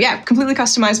 So yeah, completely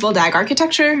customizable DAG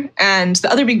architecture. And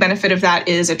the other big benefit of that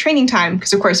is a training time,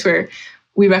 because of course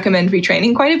we recommend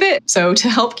retraining quite a bit. So to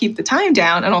help keep the time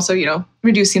down and also,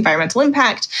 reduce the environmental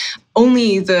impact,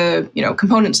 only the,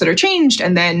 components that are changed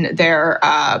and then their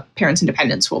parents and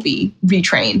dependents will be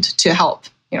retrained to help,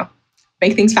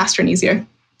 make things faster and easier.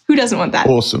 Who doesn't want that?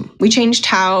 Awesome. We changed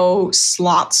how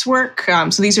slots work.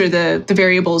 So these are the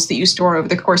variables that you store over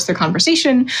the course of the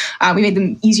conversation. We made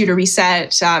them easier to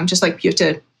reset, just like you have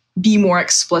to be more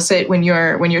explicit when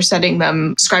you're setting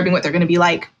them, describing what they're going to be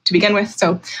like to begin with.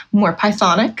 So more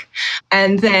Pythonic.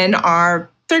 And then our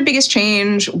third biggest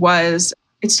change was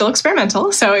it's still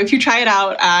experimental. So if you try it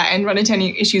out and run into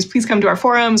any issues, please come to our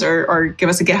forums or give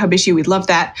us a GitHub issue. We'd love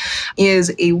that.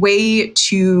 Is a way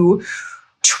to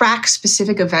track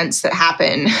specific events that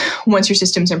happen once your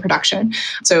system's in production.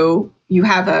 So you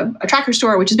have a tracker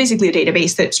store, which is basically a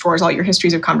database that stores all your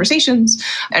histories of conversations.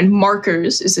 And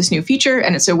markers is this new feature.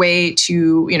 And it's a way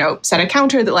to, set a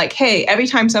counter that like, hey, every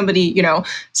time somebody,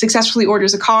 successfully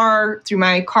orders a car through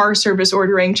my car service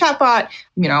ordering chatbot,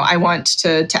 I want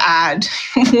to add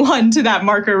one to that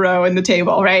marker row in the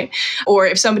table, right? Or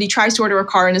if somebody tries to order a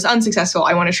car and is unsuccessful,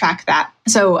 I want to track that.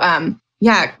 So,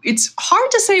 yeah, it's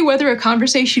hard to say whether a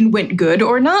conversation went good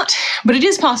or not, but it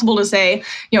is possible to say,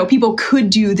 people could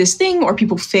do this thing or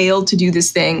people failed to do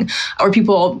this thing or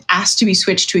people asked to be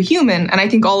switched to a human. And I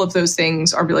think all of those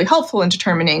things are really helpful in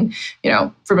determining,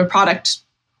 from a product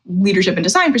leadership and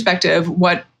design perspective,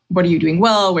 what are you doing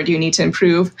well? Where do you need to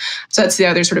improve? So that's the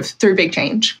other sort of third big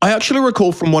change. I actually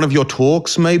recall from one of your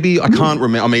talks, maybe, I can't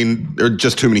remember. I mean, there are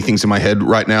just too many things in my head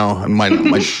right now and my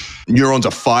neurons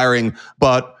are firing,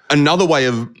 but another way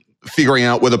of figuring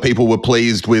out whether people were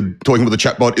pleased with talking with a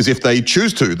chatbot is if they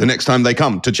choose to the next time they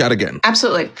come to chat again.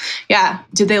 Absolutely. Yeah.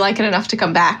 Did they like it enough to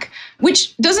come back?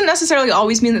 Which doesn't necessarily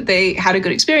always mean that they had a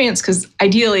good experience, because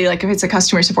ideally, like if it's a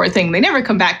customer support thing, they never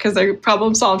come back because their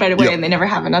problem solved right away and they never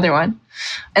have another one.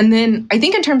 And then I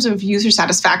think in terms of user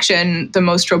satisfaction, the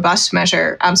most robust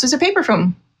measure, so there's a paper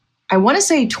from, I want to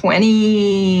say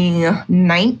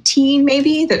 2019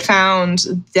 maybe, that found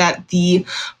that the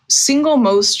single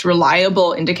most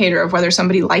reliable indicator of whether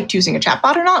somebody liked using a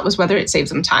chatbot or not was whether it saves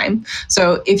them time.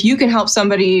 So if you can help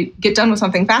somebody get done with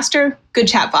something faster, good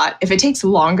chatbot. If it takes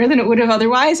longer than it would have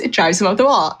otherwise, it drives them up the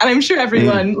wall. And I'm sure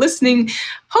everyone listening,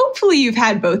 hopefully you've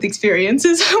had both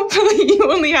experiences. Hopefully you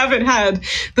only haven't had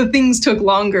the things took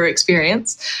longer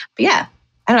experience. But yeah,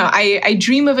 I don't know. I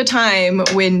dream of a time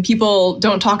when people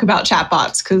don't talk about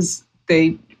chatbots because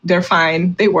they're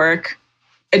fine. They work.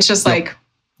 It's just like,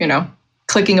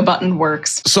 clicking a button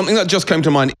works. Something that just came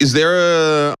to mind, is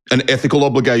there an ethical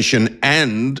obligation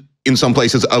and in some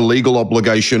places a legal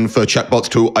obligation for chatbots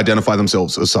to identify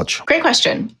themselves as such? Great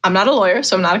question. I'm not a lawyer,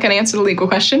 so I'm not going to answer the legal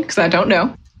question because I don't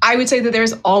know. I would say that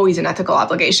there's always an ethical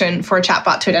obligation for a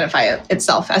chatbot to identify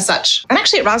itself as such. And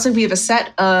actually at Rasa, we have a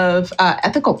set of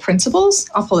ethical principles.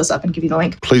 I'll pull this up and give you the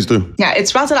link. Please do. Yeah,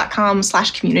 it's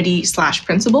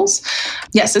rasa.com/community/principles.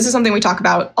 Yes, this is something we talk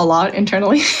about a lot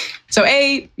internally. So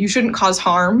A, you shouldn't cause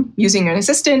harm using an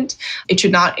assistant. It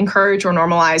should not encourage or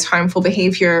normalize harmful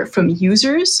behavior from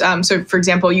users. So for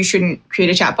example, you shouldn't create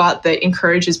a chatbot that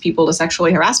encourages people to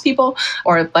sexually harass people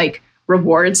or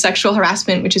rewards sexual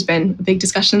harassment, which has been a big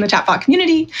discussion in the chatbot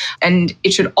community. And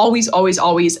it should always, always,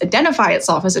 always identify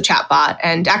itself as a chatbot.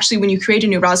 And actually, when you create a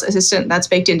new Rasa assistant that's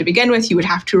baked in to begin with, you would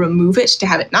have to remove it to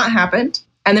have it not happen.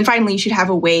 And then finally, you should have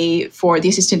a way for the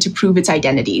assistant to prove its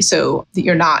identity so that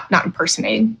you're not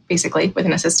impersonating, basically, with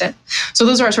an assistant. So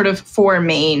those are our sort of four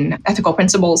main ethical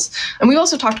principles. And we've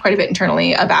also talked quite a bit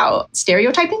internally about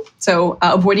stereotyping. So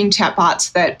avoiding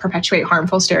chatbots that perpetuate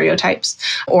harmful stereotypes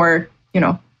or,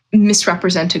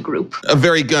 misrepresent a group. A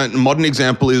very modern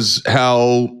example is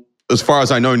how, as far as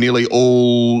I know, nearly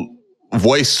all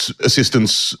voice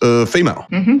assistants are female.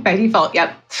 By default,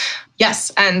 yep. Yes,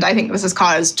 and I think this has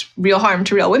caused real harm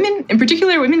to real women, in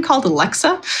particular women called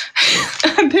Alexa.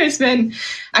 There's been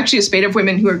actually a spate of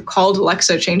women who are called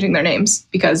Alexa changing their names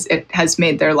because it has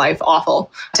made their life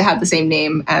awful to have the same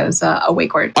name as a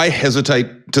wake word. I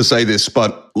hesitate to say this,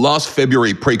 but last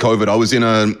February, pre-COVID, I was in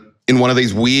a in one of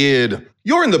these weird,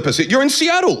 you're in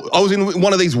Seattle. I was in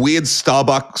one of these weird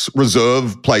Starbucks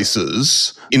reserve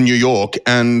places in New York,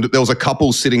 and there was a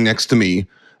couple sitting next to me,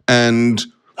 and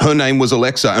her name was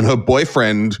Alexa, and her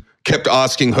boyfriend kept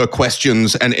asking her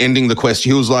questions and ending the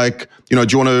question. He was like, do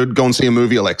you want to go and see a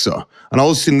movie, Alexa? And I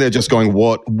was sitting there just going,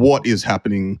 what is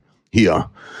happening here?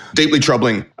 Deeply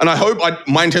troubling. And I hope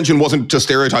my intention wasn't to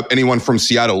stereotype anyone from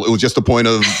Seattle. It was just a point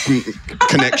of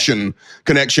connection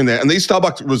there. And these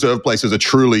Starbucks reserve places are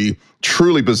truly,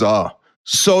 truly bizarre.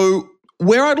 So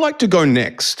where I'd like to go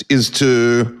next is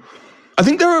I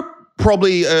think there are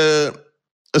probably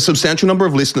a substantial number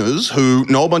of listeners who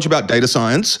know a bunch about data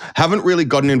science, haven't really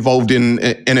gotten involved in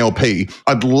NLP.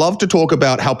 I'd love to talk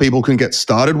about how people can get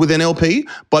started with NLP.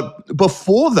 But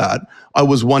before that, I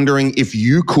was wondering if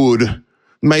you could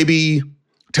maybe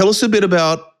tell us a bit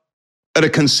about, at a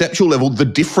conceptual level, the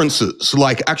differences,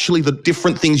 like actually the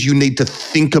different things you need to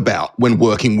think about when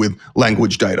working with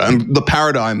language data and the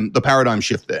paradigm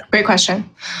shift there. Great question.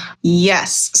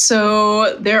 Yes.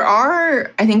 So there are,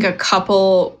 I think, a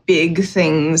couple big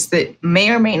things that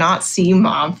may or may not seem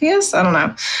obvious. I don't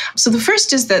know. So the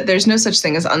first is that there's no such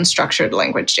thing as unstructured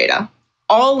language data.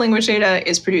 All language data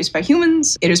is produced by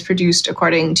humans. It is produced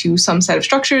according to some set of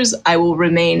structures. I will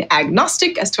remain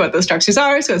agnostic as to what those structures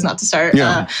are, so as not to start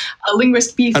a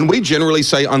linguist beef. And we generally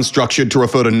say unstructured to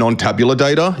refer to non-tabular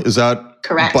data. Is that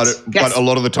correct? But yes. a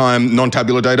lot of the time,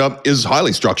 non-tabular data is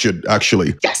highly structured,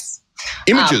 actually. Yes.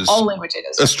 Images all language data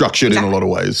are structured in a lot of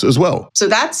ways as well. So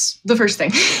that's the first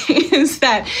thing, is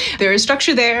that there is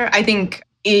structure there. I think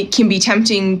it can be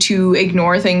tempting to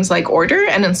ignore things like order.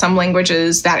 And in some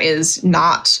languages, that is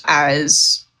not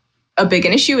as a big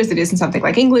an issue as it is in something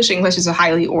like English. English is a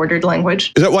highly ordered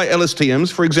language. Is that why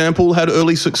LSTMs, for example, had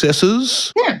early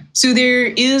successes? Yeah. So there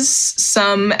is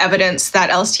some evidence that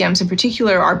LSTMs in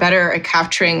particular are better at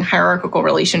capturing hierarchical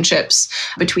relationships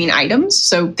between items.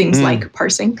 So things like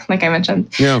parsing, like I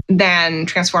mentioned, than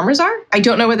transformers are. I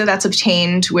don't know whether that's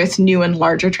obtained with new and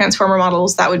larger transformer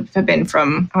models. That would have been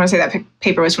from, I want to say that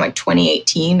paper was from like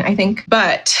 2018, I think.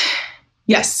 But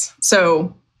yes,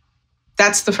 so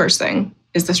that's the first thing,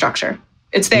 is the structure.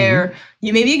 It's there.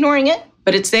 You may be ignoring it,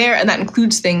 but it's there. And that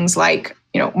includes things like,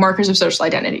 markers of social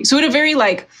identity. So at a very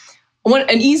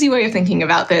an easy way of thinking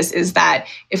about this is that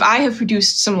if I have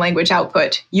produced some language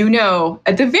output,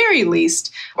 at the very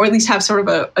least, or at least have sort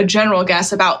of a general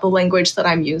guess about the language that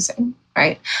I'm using,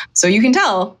 right? So you can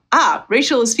tell,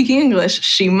 Rachel is speaking English.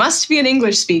 She must be an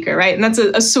English speaker, right? And that's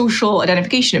a social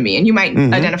identification of me. And you might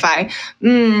identify,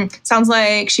 sounds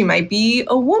like she might be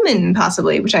a woman,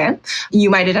 possibly, which I am. You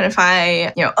might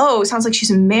identify, sounds like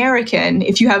she's American.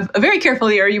 If you have a very careful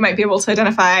ear, you might be able to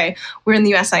identify where in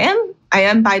the US I am. I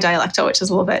am bidialectal, which is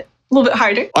a little bit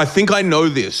harder. I think I know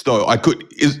this, though.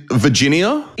 Is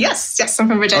Virginia? Yes, I'm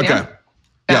from Virginia. Okay.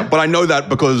 Yeah, but I know that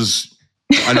because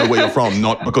I know where you're from,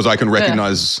 not because I can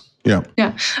recognize. Yeah.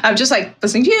 Just like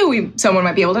listening to you, someone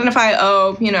might be able to identify,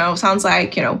 sounds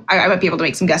like, I might be able to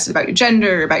make some guesses about your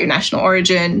gender, about your national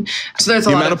origin. So there's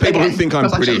a lot amount of people who think I'm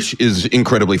British is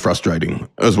incredibly frustrating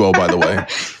as well, by the way.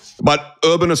 But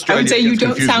urban Australia I would say you don't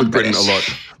confused sound with Britain British. a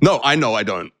lot. No, I know I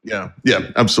don't. Yeah,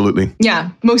 absolutely.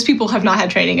 Yeah, most people have not had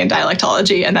training in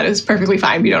dialectology, and that is perfectly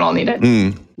fine. We don't all need it.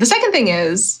 The second thing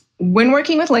is, when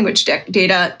working with language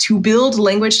data, to build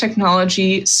language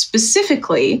technology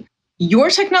specifically, your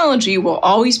technology will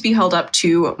always be held up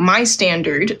to my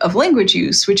standard of language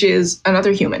use, which is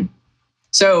another human.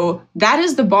 So that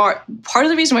is the bar. Part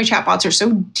of the reason why chatbots are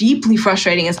so deeply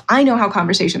frustrating is I know how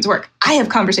conversations work. I have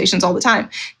conversations all the time.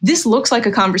 This looks like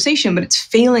a conversation, but it's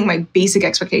failing my basic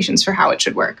expectations for how it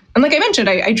should work. And like I mentioned,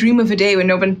 I dream of a day when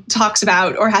no one talks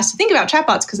about or has to think about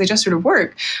chatbots because they just sort of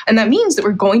work. And that means that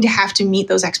we're going to have to meet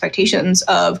those expectations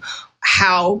of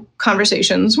how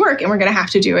conversations work, and we're going to have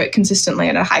to do it consistently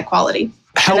and at a high quality.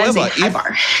 However,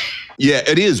 bar. Yeah,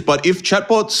 it is. But if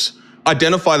chatbots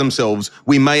identify themselves,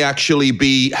 we may actually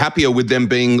be happier with them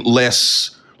being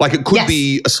less, like it could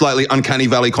be a slightly uncanny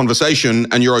valley conversation,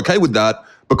 and you're okay with that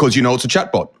because it's a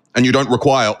chatbot and you don't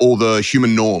require all the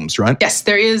human norms, right? Yes,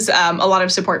 there is a lot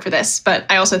of support for this, but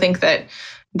I also think that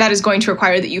is going to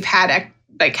require that you've had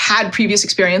previous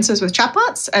experiences with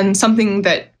chatbots, and something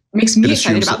that makes me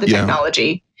excited about the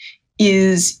technology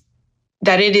is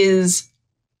that it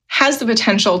has the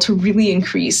potential to really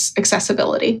increase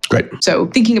accessibility. Great. So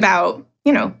thinking about,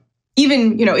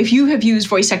 even, if you have used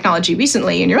voice technology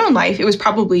recently in your own life, it was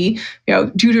probably,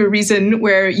 due to a reason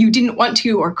where you didn't want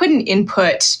to or couldn't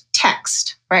input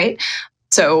text, right?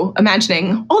 So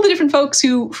imagining all the different folks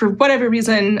who, for whatever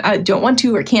reason, don't want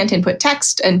to or can't input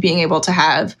text, and being able to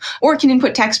have, or can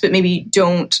input text, but maybe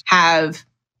don't have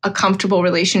a comfortable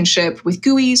relationship with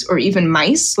GUIs or even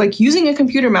mice. Like using a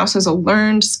computer mouse as a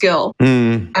learned skill.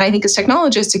 And I think as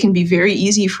technologists, it can be very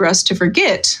easy for us to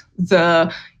forget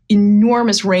the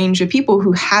enormous range of people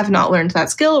who have not learned that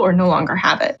skill or no longer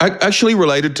have it. Actually,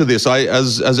 related to this,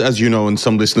 as you know, and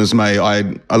some listeners may, I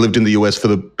lived in the US for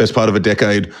the best part of a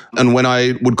decade, and when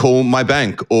I would call my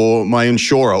bank or my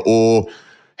insurer or,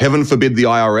 heaven forbid, the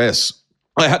IRS,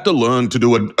 I had to learn to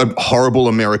do a horrible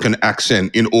American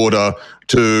accent in order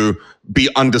to be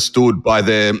understood by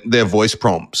their voice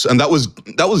prompts. And that was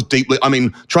deeply, I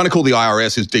mean, trying to call the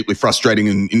IRS is deeply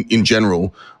frustrating in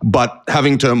general, but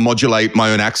having to modulate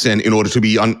my own accent in order to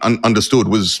be understood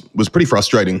was pretty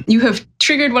frustrating. You have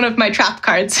triggered one of my trap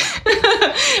cards.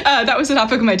 That was the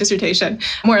topic of my dissertation,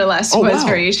 more or less, was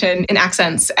variation in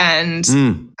accents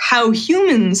and how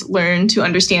humans learn to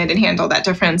understand and handle that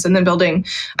difference. And then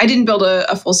I didn't build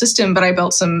a full system, but I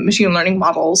built some machine learning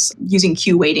models using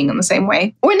Q weighting in the same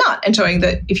way, or not, and showing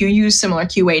that if you use similar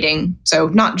Q weighting, so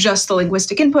not just the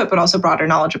linguistic input, but also broader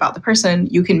knowledge about the person,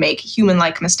 you can make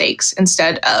human-like mistakes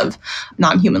instead of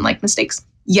non-human-like mistakes.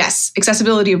 Yes,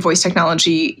 accessibility of voice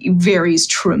technology varies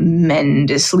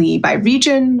tremendously by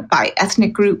region, by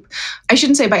ethnic group. I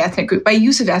shouldn't say by ethnic group, by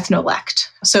use of ethnolect.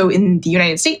 So in the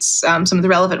United States, some of the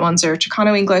relevant ones are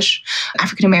Chicano English,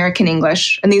 African American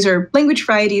English, and these are language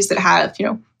varieties that have,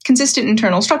 consistent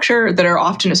internal structure that are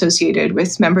often associated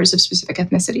with members of specific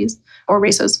ethnicities or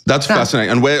races. That's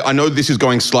fascinating. And I know this is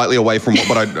going slightly away from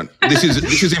this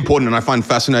is important, and I find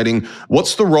fascinating.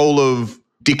 What's the role of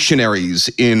dictionaries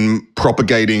in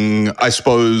propagating, I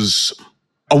suppose,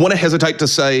 I want to hesitate to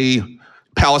say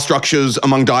power structures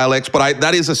among dialects, but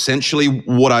that is essentially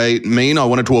what I mean. I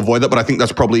wanted to avoid that, but I think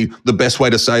that's probably the best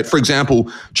way to say it. For example,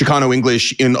 Chicano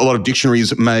English in a lot of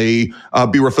dictionaries may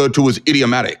be referred to as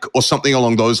idiomatic or something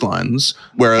along those lines,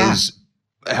 whereas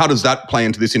how does that play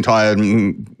into this entire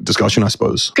discussion, I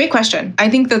suppose? Great question. I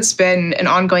think that's been an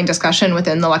ongoing discussion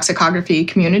within the lexicography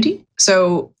community.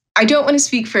 So I don't want to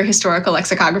speak for historical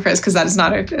lexicographers because that is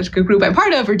not a group I'm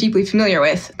part of or deeply familiar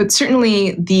with, but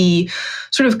certainly the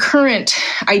sort of current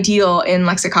ideal in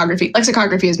lexicography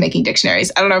is making dictionaries.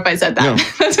 I don't know if I said that. Yeah.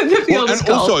 That's what the field is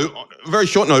called. Also, very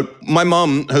short note, my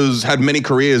mum has had many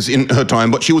careers in her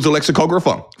time, but she was a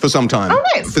lexicographer for some time. Oh,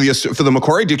 nice. For the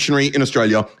Macquarie Dictionary in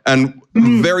Australia. And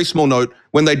very small note,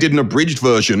 when they did an abridged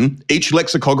version, each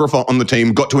lexicographer on the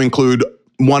team got to include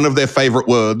one of their favorite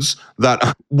words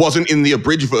that wasn't in the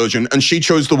abridged version, and she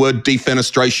chose the word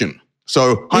defenestration.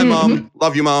 So, hi, Mum,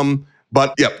 love you, Mum.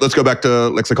 But yeah, let's go back to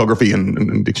lexicography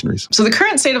and dictionaries. So the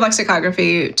current state of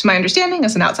lexicography, to my understanding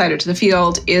as an outsider to the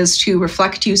field, is to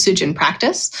reflect usage in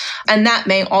practice. And that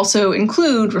may also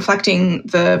include reflecting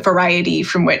the variety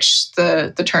from which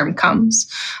the term comes.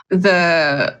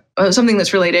 Something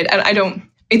that's related, and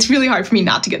it's really hard for me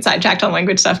not to get sidetracked on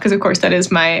language stuff because, of course, that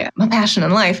is my passion in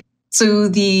life. So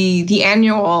the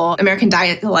annual American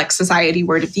Dialect Society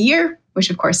Word of the Year, which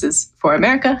of course is for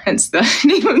America, hence the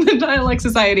name of the Dialect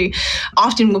Society,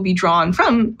 often will be drawn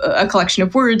from a collection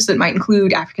of words that might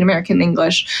include African American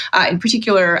English in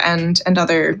particular and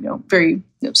other very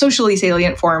socially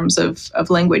salient forms of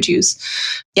language use.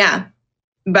 Yeah.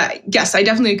 But yes, I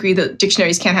definitely agree that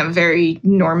dictionaries can have a very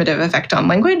normative effect on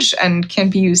language and can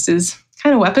be used as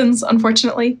kind of weapons,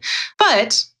 unfortunately.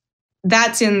 But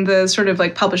that's in the sort of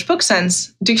like published book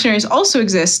sense. Dictionaries also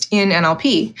exist in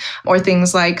NLP, or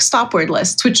things like stop word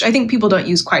lists, which I think people don't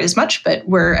use quite as much, but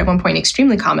were at one point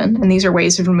extremely common. And these are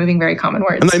ways of removing very common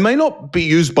words. And they may not be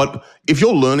used, but if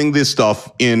you're learning this stuff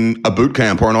in a boot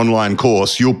camp or an online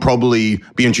course, you'll probably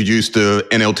be introduced to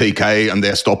NLTK and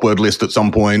their stop word list at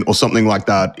some point or something like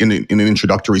that in an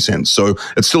introductory sense. So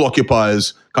it still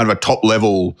occupies kind of a top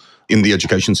level in the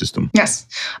education system. Yes.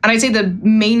 And I'd say the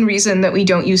main reason that we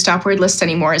don't use stop word lists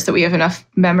anymore is that we have enough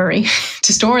memory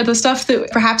to store the stuff that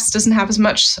perhaps doesn't have as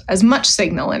much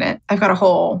signal in it. I've got a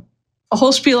whole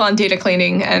spiel on data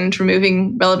cleaning and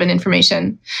removing relevant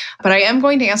information. But I am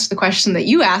going to answer the question that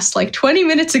you asked like 20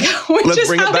 minutes ago, which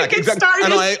is how it gets started.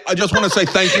 And I just want to say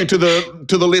thank you to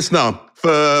the listener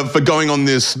for going on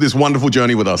this wonderful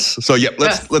journey with us. So yeah,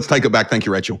 let's take it back. Thank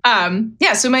you, Rachel.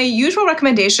 So my usual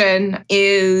recommendation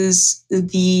is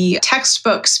the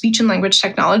textbook Speech and Language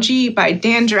Technology by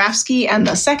Dan Jurafsky and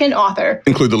the second author.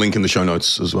 Include the link in the show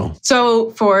notes as well.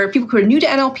 So for people who are new to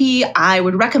NLP, I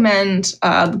would recommend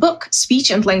the book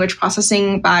Speech and Language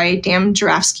Processing by Dan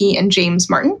Jurafsky and James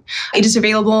Martin. It is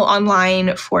available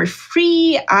online for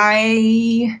free.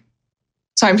 I'm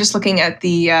just looking at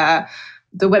the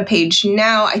webpage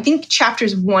now. I think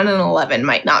chapters 1 and 11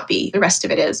 might not be. The rest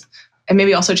of it is. and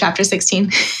maybe also chapter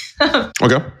 16.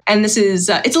 Okay. And this is,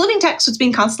 it's a living text, so it's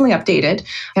being constantly updated.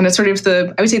 And it's sort of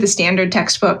I would say the standard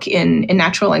textbook in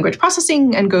natural language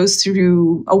processing, and goes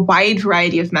through a wide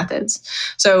variety of methods.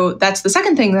 So that's the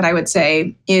second thing that I would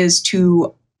say, is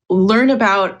to learn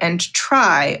about and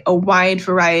try a wide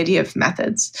variety of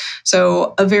methods.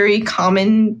 So a very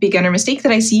common beginner mistake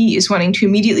that I see is wanting to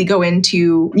immediately go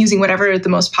into using whatever the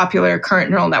most popular current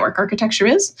neural network architecture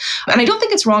is. And I don't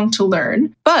think it's wrong to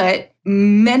learn, but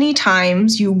many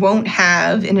times you won't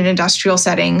have in an industrial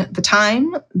setting the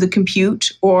time, the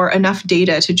compute, or enough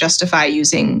data to justify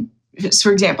using,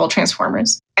 for example,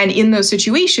 transformers. And in those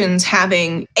situations,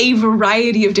 having a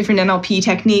variety of different NLP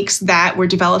techniques that were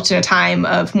developed in a time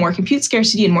of more compute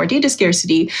scarcity and more data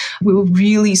scarcity will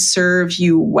really serve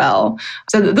you well.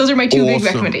 So those are my two big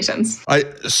recommendations.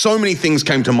 So many things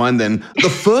came to mind then.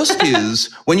 The first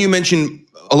is, when you mentioned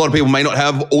a lot of people may not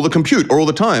have all the compute or all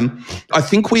the time, I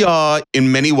think we are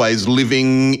in many ways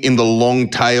living in the long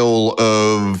tail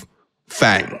of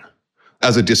FANG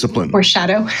as a discipline. Or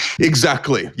shadow.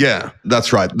 Exactly. Yeah,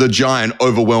 that's right. The giant,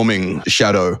 overwhelming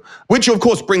shadow, which of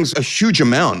course brings a huge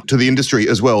amount to the industry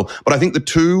as well. But I think the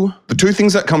two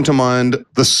things that come to mind,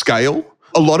 the scale.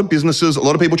 A lot of businesses, a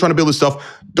lot of people trying to build this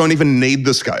stuff don't even need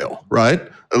the scale, right?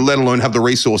 Let alone have the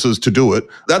resources to do it.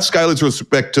 That scale is with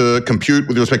respect to compute,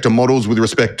 with respect to models, with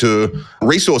respect to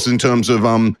resources in terms of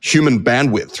human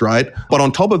bandwidth, right? But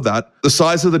on top of that, the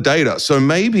size of the data. So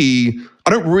maybe, I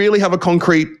don't really have a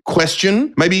concrete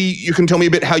question. Maybe you can tell me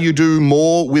a bit how you do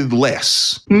more with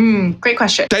less. Great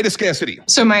question. Data scarcity.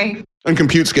 And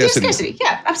compute scarcity. Data scarcity,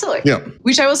 yeah, absolutely. Yeah.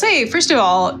 Which I will say, first of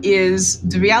all, is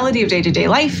the reality of day-to-day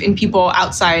life in people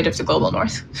outside of the global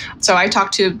north. So I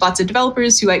talk to lots of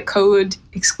developers who code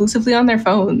exclusively on their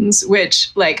phones,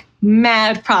 which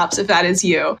mad props if that is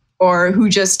you. Or who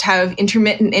just have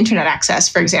intermittent internet access,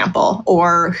 for example,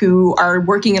 or who are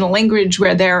working in a language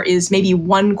where there is maybe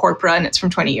one corpora and it's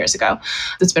from 20 years ago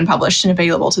that's been published and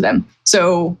available to them.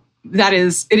 So it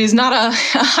is not a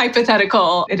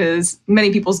hypothetical. It is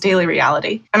many people's daily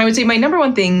reality. And I would say my number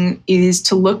one thing is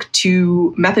to look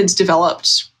to methods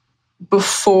developed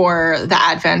before the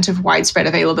advent of widespread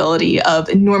availability of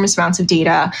enormous amounts of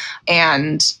data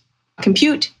and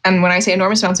compute. And when I say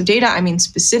enormous amounts of data, I mean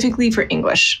specifically for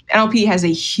English. NLP has a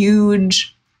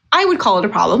huge, I would call it a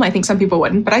problem. I think some people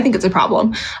wouldn't, but I think it's a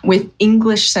problem with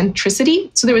English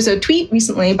centricity. So there was a tweet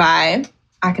recently by,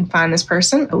 I can find this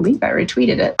person, I believe I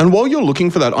retweeted it. And while you're looking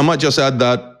for that, I might just add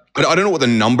that, I don't know what the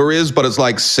number is, but it's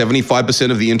 75%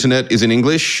 of the internet is in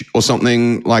English or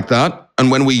something like that.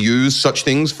 And when we use such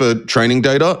things for training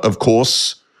data, of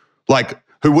course,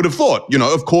 who would have thought?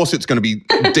 Of course it's going to be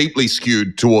deeply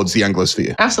skewed towards the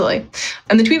Anglosphere. Absolutely.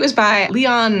 And the tweet was by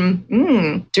Leon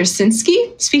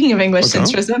Dersinski, speaking of English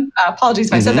centrism, apologies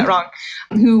if I said that wrong,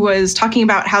 who was talking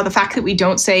about how the fact that we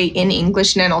don't say in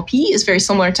English in NLP is very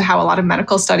similar to how a lot of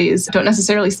medical studies don't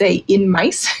necessarily say in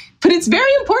mice. But it's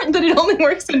very important that it only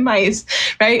works in mice,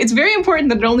 right? It's very important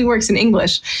that it only works in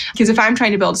English. Because if I'm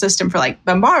trying to build a system for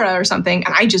Bambara or something,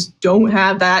 and I just don't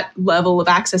have that level of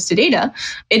access to data,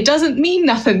 it doesn't mean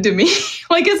nothing to me.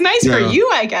 It's nice for you,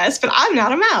 I guess, but I'm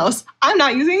not a mouse. I'm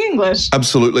not using English.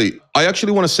 Absolutely. I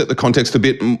actually want to set the context a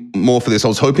bit more for this. I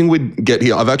was hoping we'd get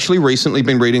here. I've actually recently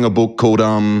been reading a book called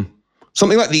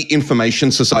something like The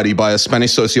Information Society by a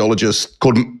Spanish sociologist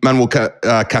called Manuel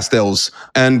Castells.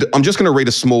 And I'm just going to read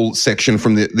a small section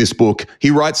from this book. He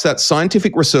writes that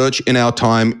scientific research in our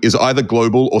time is either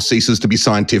global or ceases to be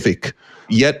scientific.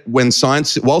 Yet while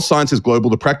science is global,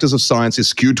 the practice of science is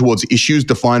skewed towards issues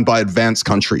defined by advanced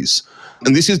countries.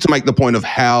 And this is to make the point of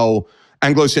how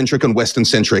Anglo-centric and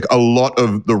Western-centric, a lot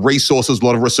of the resources, a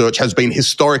lot of research has been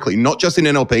historically, not just in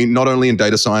NLP, not only in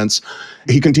data science.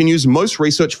 He continues, most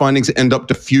research findings end up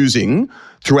diffusing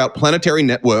throughout planetary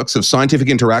networks of scientific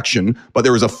interaction, but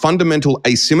there is a fundamental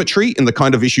asymmetry in the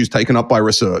kind of issues taken up by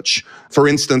research. For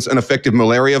instance, an effective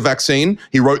malaria vaccine,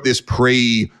 he wrote this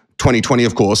pre-2020,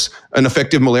 of course, an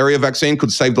effective malaria vaccine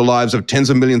could save the lives of tens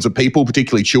of millions of people,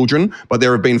 particularly children, but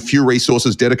there have been few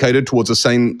resources dedicated towards a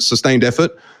sustained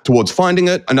effort towards finding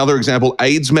it. Another example,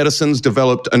 AIDS medicines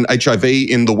developed and HIV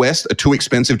in the West are too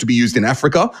expensive to be used in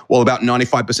Africa, while about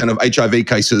 95% of HIV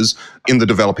cases in the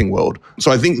developing world. So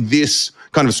I think this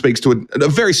kind of speaks to a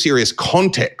very serious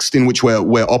context in which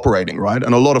we're operating, right?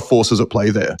 And a lot of forces at play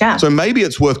there. Yeah. So maybe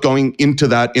it's worth going into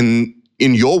that in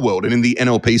your world and in the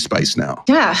NLP space now.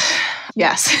 Yeah.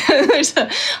 Yes. There's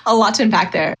a lot to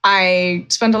unpack there. I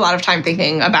spend a lot of time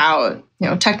thinking about,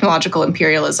 technological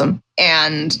imperialism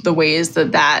and the ways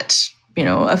that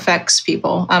affects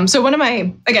people. So one of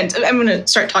I'm going to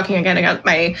start talking again about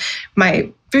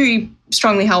my very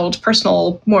strongly held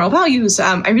personal moral values,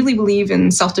 I really believe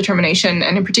in self-determination,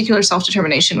 and in particular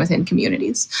self-determination within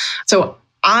communities. So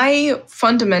I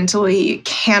fundamentally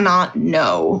cannot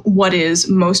know what is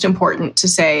most important to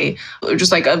say,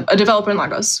 just like a developer in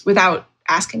Lagos, without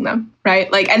asking them,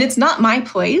 right? Like, and it's not my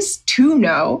place to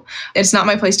know. It's not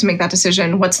my place to make that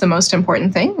decision. What's the most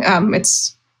important thing? I'm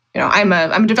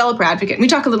a developer advocate. And we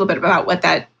talk a little bit about what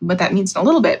that means in a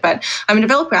little bit, but I'm a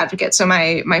developer advocate. So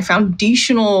my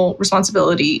foundational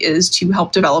responsibility is to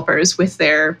help developers with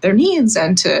their needs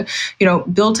and to,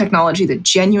 build technology that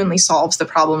genuinely solves the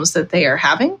problems that they are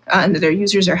having and that their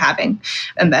users are having,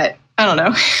 and that, I don't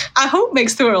know, I hope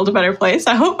makes the world a better place.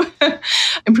 I hope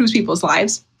improves people's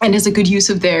lives and is a good use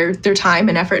of their time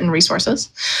and effort and resources.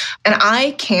 And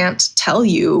I can't tell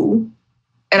you,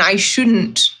 and I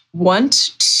shouldn't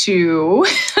want to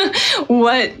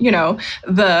what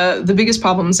the biggest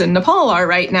problems in Nepal are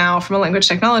right now from a language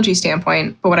technology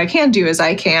standpoint. But what I can do is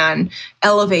I can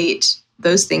elevate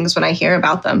those things when I hear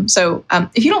about them. So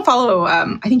if you don't follow,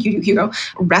 I think you do, Hugo,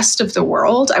 Rest of the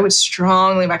World, I would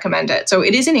strongly recommend it. So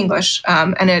it is in English,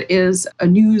 and it is a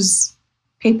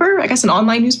newspaper, I guess an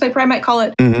online newspaper, I might call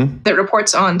it, that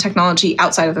reports on technology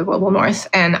outside of the global north.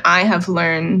 And I have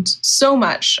learned so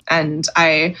much, and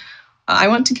I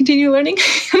want to continue learning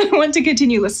and I want to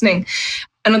continue listening.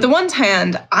 And on the one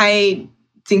hand, I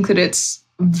think that it's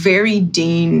very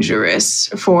dangerous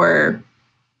for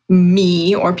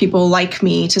me or people like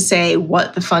me to say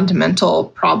what the fundamental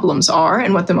problems are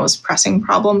and what the most pressing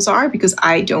problems are, because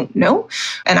I don't know.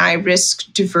 And I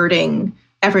risk diverting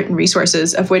effort and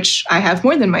resources, of which I have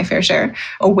more than my fair share,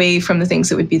 away from the things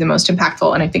that would be the most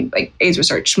impactful. And I think like AIDS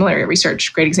research, malaria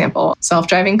research, great example,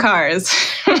 self-driving cars,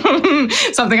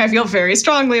 something I feel very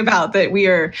strongly about that we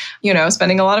are,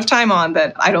 spending a lot of time on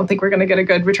that I don't think we're going to get a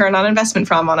good return on investment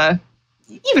from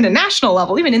even a national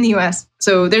level, even in the US.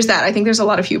 So there's that. I think there's a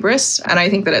lot of hubris. And I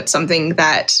think that it's something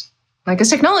that, like as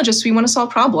technologists, we want to solve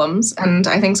problems. And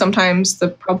I think sometimes the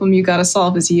problem you got to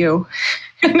solve is you.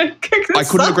 I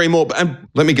couldn't agree more. And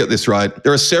let me get this right.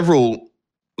 There's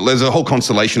a whole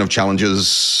constellation of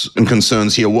challenges and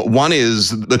concerns here. One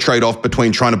is the trade-off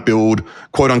between trying to build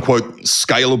quote unquote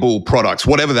scalable products,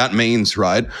 whatever that means,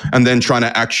 right? And then trying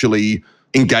to actually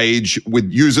engage with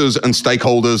users and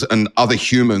stakeholders and other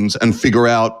humans and figure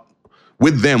out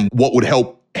with them what would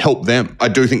help them. I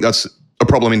do think that's a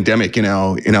problem endemic in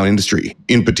our industry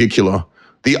in particular.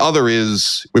 The other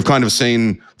is we've kind of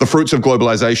seen the fruits of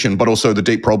globalization, but also the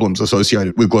deep problems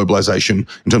associated with globalization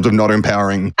in terms of not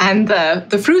empowering. And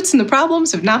the fruits and the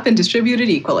problems have not been distributed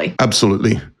equally.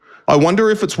 Absolutely. I wonder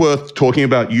if it's worth talking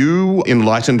about. You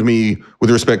enlightened me with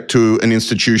respect to an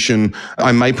institution.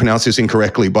 I may pronounce this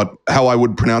incorrectly, but how I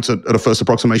would pronounce it at a first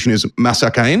approximation is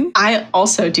Masakane. I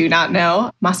also do not know.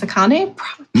 Masakane?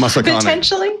 Masakane.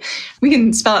 Potentially. We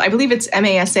can spell it. I believe it's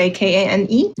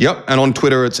Masakane. Yep. And on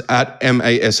Twitter, it's at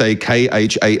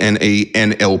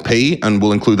MASAKHANENLP. And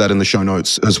we'll include that in the show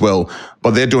notes as well.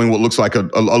 But they're doing what looks like a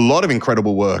lot of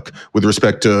incredible work with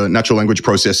respect to natural language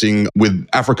processing with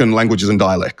African languages and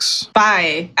dialects.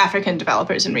 By African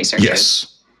developers and researchers.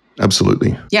 Yes,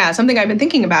 absolutely. Yeah, something I've been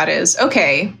thinking about is,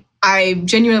 okay, I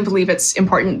genuinely believe it's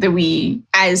important that we,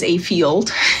 as a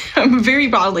field, very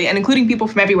broadly, and including people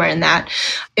from everywhere in that,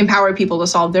 empower people to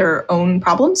solve their own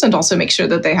problems and also make sure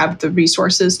that they have the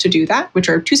resources to do that, which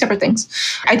are two separate things.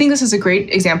 I think this is a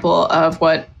great example of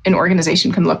what an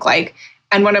organization can look like.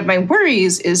 And one of my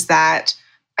worries is that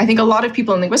I think a lot of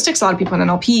people in linguistics, a lot of people in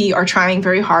NLP are trying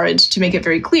very hard to make it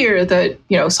very clear that,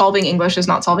 solving English is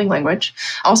not solving language.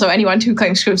 Also, anyone who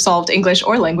claims to have solved English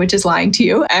or language is lying to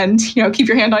you, and, keep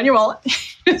your hand on your wallet.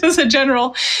 This is a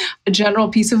general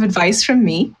piece of advice from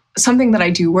me. Something that I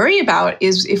do worry about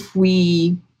is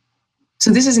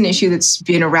so this is an issue that's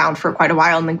been around for quite a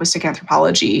while in linguistic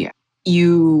anthropology.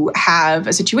 You have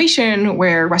a situation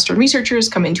where Western researchers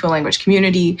come into a language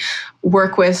community,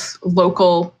 work with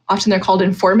local, often they're called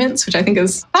informants, which I think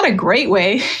is not a great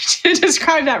way to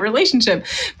describe that relationship,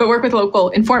 but work with local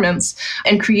informants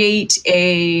and create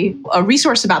a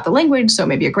resource about the language. So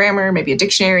maybe a grammar, maybe a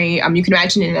dictionary. You can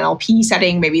imagine in an NLP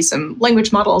setting, maybe some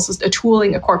language models, a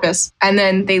tooling, a corpus. And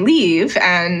then they leave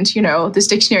and, this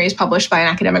dictionary is published by an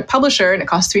academic publisher and it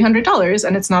costs $300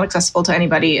 and it's not accessible to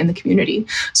anybody in the community.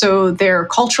 So their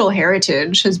cultural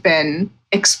heritage has been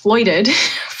exploited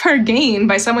for gain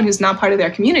by someone who's not part of their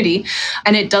community.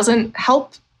 And it doesn't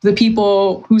help the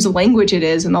people whose language it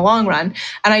is in the long run.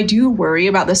 And I do worry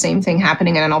about the same thing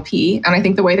happening in NLP. And I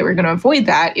think the way that we're going to avoid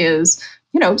that is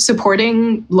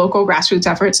supporting local grassroots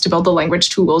efforts to build the language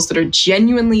tools that are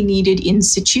genuinely needed in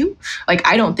situ. Like,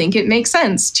 I don't think it makes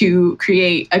sense to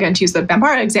create, again, to use the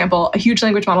Bambara example, a huge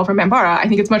language model for Bambara. I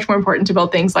think it's much more important to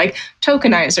build things like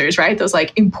tokenizers, right? Those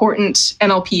like important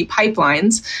NLP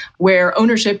pipelines where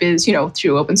ownership is,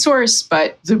 through open source,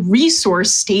 but the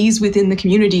resource stays within the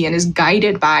community and is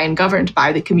guided by and governed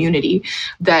by the community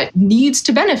that needs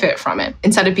to benefit from it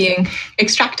instead of being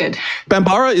extracted.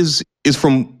 Bambara is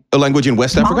from a language in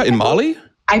West Africa, in Mali?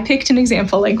 I picked an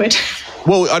example language.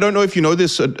 Well, I don't know if you know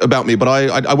this about me, but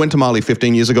I went to Mali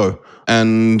 15 years ago,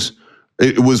 and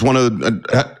it was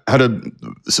had a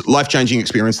life-changing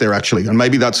experience there, actually. And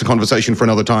maybe that's a conversation for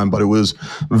another time, but it was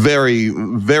very,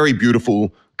 very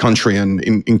beautiful country and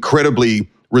incredibly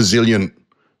resilient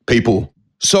people.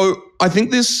 So I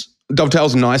think this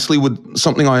dovetails nicely with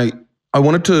something I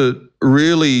wanted to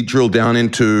really drill down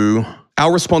into: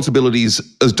 our responsibilities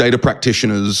as data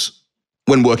practitioners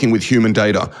when working with human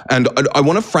data. And I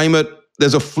want to frame it,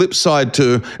 there's a flip side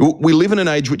to, we live in an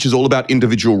age which is all about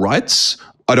individual rights.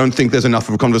 I don't think there's enough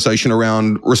of a conversation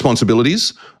around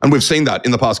responsibilities. And we've seen that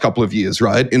in the past couple of years,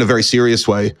 right? In a very serious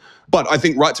way. But I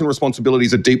think rights and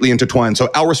responsibilities are deeply intertwined. So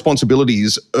our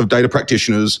responsibilities of data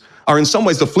practitioners are in some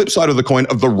ways the flip side of the coin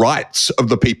of the rights of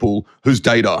the people whose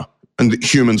data and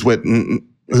humans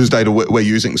whose data we're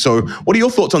using. So what are your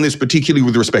thoughts on this, particularly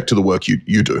with respect to the work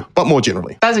you do, but more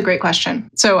generally? That's a great question.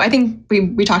 So I think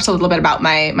we talked a little bit about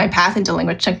my path into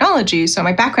language technology. So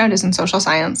my background is in social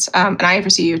science, and I have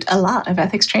received a lot of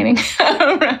ethics training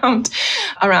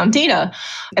around data.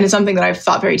 And it's something that I've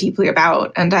thought very deeply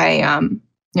about. And I,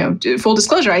 full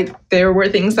disclosure, there were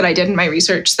things that I did in my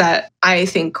research that I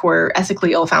think were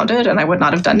ethically ill-founded and I would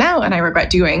not have done now, and I regret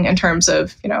doing in terms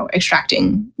of,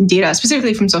 extracting data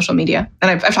specifically from social media.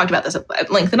 And I've talked about this at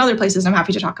length in other places. I'm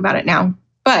happy to talk about it now.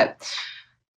 But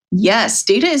yes,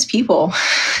 data is people.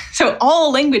 So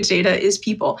all language data is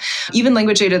people. Even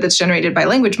language data that's generated by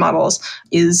language models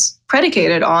is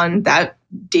predicated on that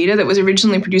data that was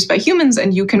originally produced by humans.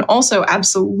 And you can also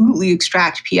absolutely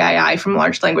extract PII from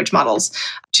large language models.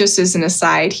 Just as an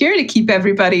aside here, to keep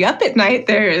everybody up at night,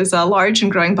 there is a large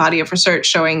and growing body of research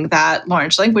showing that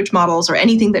large language models, or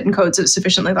anything that encodes a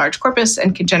sufficiently large corpus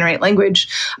and can generate language,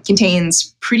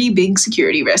 contains pretty big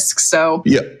security risks. So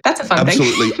yeah, that's a fun thing.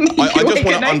 Absolutely. I just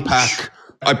want to unpack.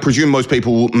 I presume most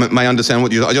people may understand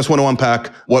what I just want to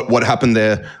unpack what happened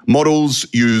there. Models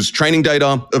use training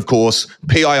data, of course.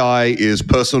 PII is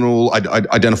personal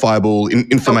identifiable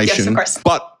information. Oh, yes, of course.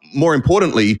 But more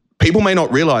importantly, people may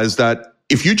not realize that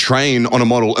if you train on a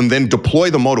model and then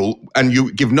deploy the model and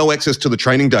you give no access to the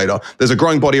training data, there's a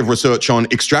growing body of research on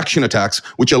extraction attacks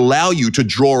which allow you to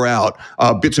draw out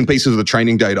bits and pieces of the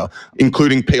training data,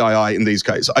 including PII in these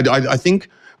cases. I think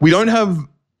we don't have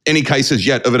any cases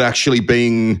yet of it actually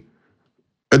being,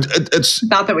 it's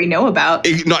not that we know about.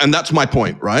 And that's my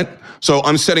point, right? So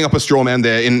I'm setting up a straw man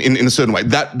there in a certain way.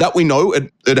 That we know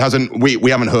it hasn't, we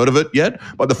haven't heard of it yet,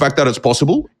 but the fact that it's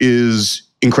possible is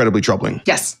incredibly troubling.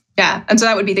 Yes. Yeah. And so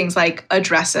that would be things like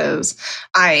addresses.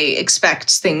 I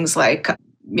expect things like,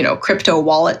 crypto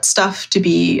wallet stuff to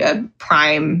be a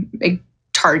prime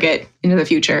target into the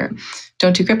future.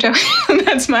 Don't do crypto.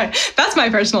 That's my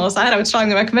personal aside. I would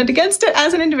strongly recommend against it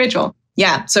as an individual.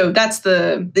 Yeah. So that's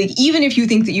the even if you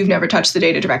think that you've never touched the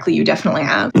data directly, you definitely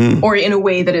have, or in a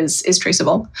way that is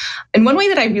traceable. And one way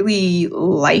that I really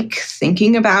like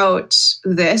thinking about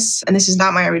this, and this is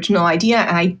not my original idea,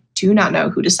 and I do not know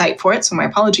who to cite for it, so my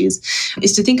apologies,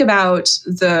 is to think about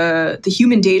the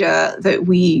human data that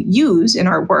we use in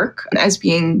our work as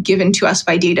being given to us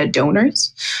by data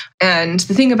donors. And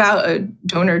the thing about a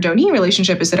donor-donee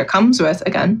relationship is that it comes with,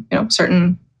 again,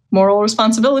 certain moral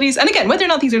responsibilities. And again, whether or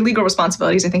not these are legal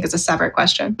responsibilities, I think is a separate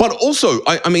question. But also,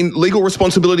 I mean, legal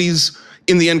responsibilities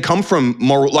in the end come from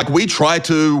moral, like we try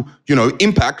to,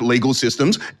 impact legal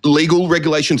systems. Legal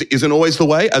regulations isn't always the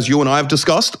way, as you and I have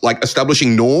discussed, like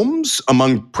establishing norms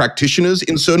among practitioners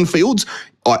in certain fields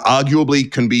arguably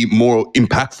can be more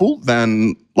impactful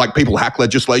than like people hack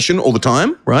legislation all the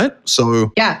time, right?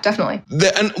 So yeah, definitely.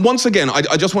 And once again,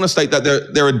 I just want to state that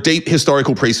there are deep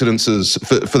historical precedences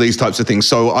for these types of things.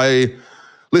 So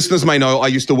listeners may know I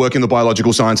used to work in the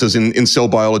biological sciences in cell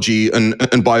biology and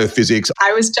biophysics.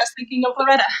 I was just thinking of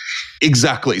Loretta.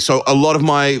 Exactly. So a lot of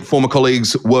my former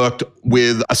colleagues worked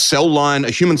with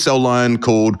a human cell line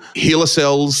called HeLa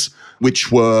cells,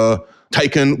 which were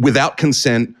taken without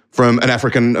consent from an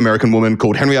African-American woman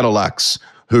called Henrietta Lacks,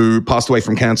 who passed away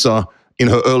from cancer in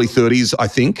her early 30s, I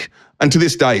think. And to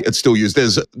this day, it's still used.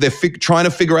 They're trying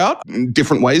to figure out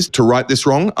different ways to right this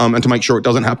wrong and to make sure it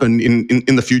doesn't happen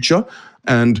in the future.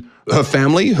 And her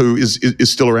family, who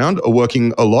is still around, are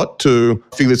working a lot to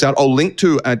figure this out. I'll link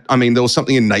to, there was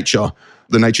something in Nature,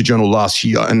 the Nature Journal last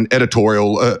year, an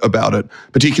editorial about it,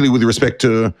 particularly with respect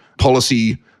to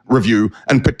policy review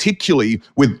and particularly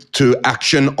to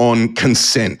action on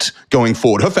consent going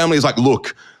forward. Her family is like,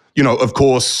 look, of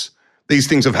course, these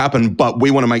things have happened, but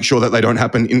we want to make sure that they don't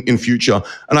happen in future.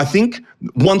 And I think,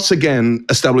 once again,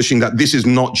 establishing that this is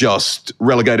not just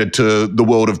relegated to the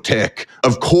world of tech.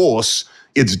 Of course,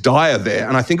 it's dire there.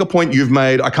 And I think a point you've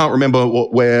made, I can't remember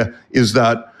where, is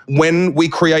that when we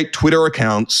create Twitter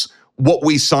accounts, what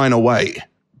we sign away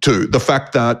to, the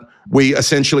fact that we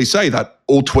essentially say that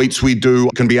all tweets we do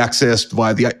can be accessed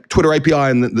via the Twitter API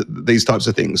and these types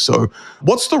of things. So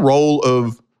what's the role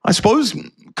of, I suppose,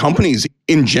 companies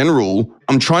in general?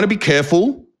 I'm trying to be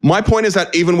careful. My point is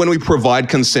that even when we provide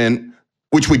consent,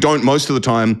 which we don't most of the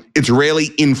time, it's rarely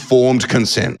informed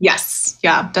consent. Yes,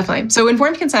 yeah, definitely. So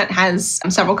informed consent has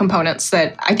several components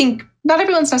that I think not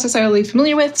everyone's necessarily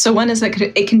familiar with. So one is that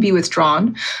it can be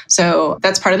withdrawn. So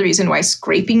that's part of the reason why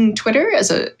scraping Twitter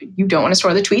you don't want to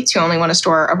store the tweets. You only want to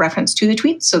store a reference to the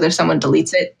tweets. So if someone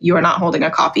deletes it, you are not holding a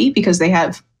copy because they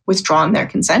have withdrawn their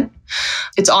consent.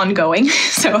 It's ongoing.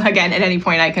 So again, at any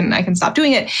point I can stop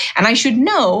doing it. And I should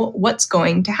know what's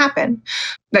going to happen.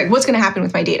 Like, what's going to happen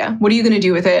with my data? What are you going to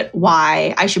do with it?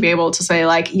 Why? I should be able to say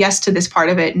yes to this part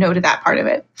of it, no to that part of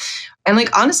it. And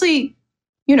honestly,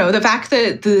 the fact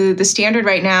that the standard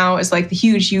right now is the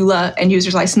huge EULA and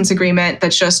user's license agreement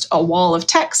that's just a wall of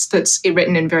text that's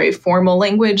written in very formal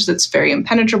language that's very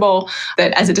impenetrable,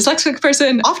 that as a dyslexic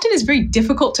person often is very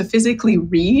difficult to physically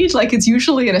read. It's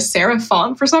usually in a serif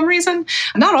font for some reason.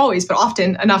 Not always, but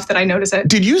often enough that I notice it.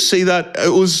 Did you see that?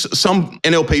 It was some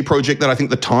NLP project that I think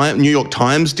the New York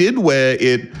Times did, where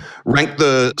it ranked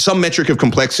some metric of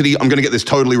complexity. I'm going to get this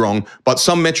totally wrong, but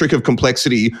some metric of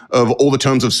complexity of all the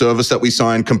terms of service that we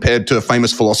sign compared to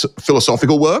famous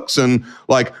philosophical works. And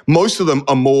most of them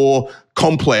are more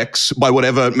complex by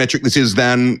whatever metric this is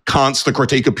than Kant's The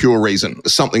Critique of Pure Reason,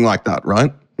 something like that,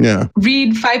 right? Yeah.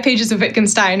 Read 5 pages of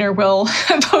Wittgenstein or we'll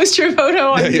post your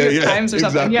photo on New York Times or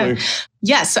something. Exactly. Yeah.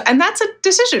 Yes. And that's a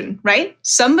decision, right?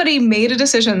 Somebody made a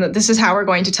decision that this is how we're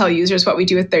going to tell users what we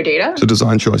do with their data. It's a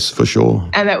design choice for sure.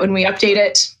 And that when we update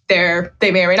it,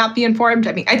 they may or may not be informed.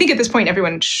 I think at this point,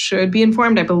 everyone should be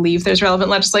informed. I believe there's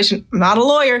relevant legislation. I'm not a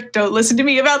lawyer. Don't listen to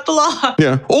me about the law.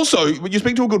 Yeah. Also, you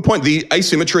speak to a good point, the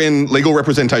asymmetry in legal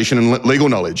representation and legal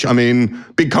knowledge.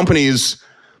 Big companies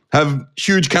have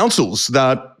huge counsels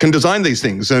that can design these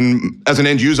things. And as an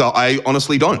end user, I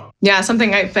honestly don't. Yeah,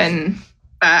 something I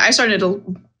started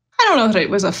I don't know that it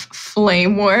was a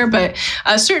flame war, but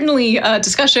certainly a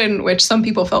discussion which some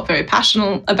people felt very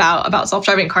passionate about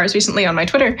self-driving cars recently on my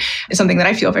Twitter is something that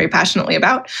I feel very passionately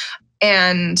about.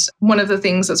 And one of the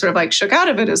things that sort of shook out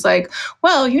of it is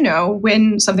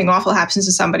when something awful happens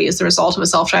to somebody as the result of a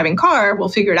self-driving car, we'll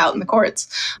figure it out in the courts.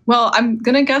 Well, I'm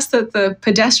going to guess that the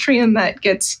pedestrian that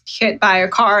gets hit by a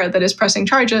car that is pressing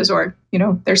charges, or,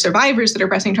 their survivors that are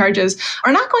pressing charges,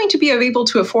 are not going to be able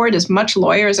to afford as much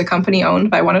lawyer as a company owned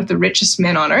by one of the richest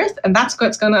men on earth. And that's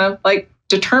what's going to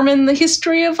determine the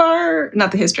history of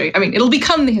not the history. It'll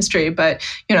become the history, but,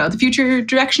 the future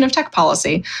direction of tech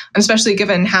policy. And especially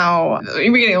given how,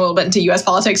 we're getting a little bit into US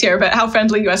politics here, but how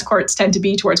friendly US courts tend to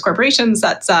be towards corporations,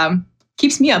 that's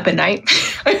keeps me up at night.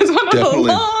 It's one of Definitely.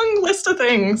 the long list of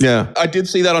things. Yeah, I did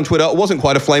see that on Twitter. It wasn't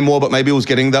quite a flame war, but maybe it was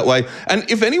getting that way. And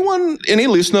if any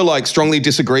listener strongly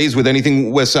disagrees with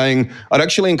anything we're saying, I'd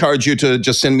actually encourage you to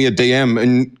just send me a DM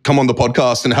and come on the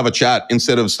podcast and have a chat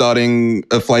instead of starting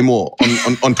a flame war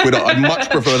on Twitter. I'd much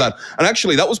prefer that. And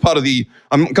actually, that was part of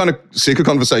I'm kind of sick of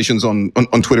conversations on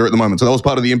Twitter at the moment. So that was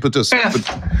part of the impetus behind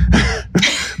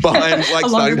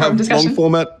starting to have long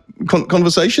format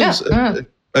conversations. Yeah.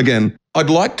 Again, I'd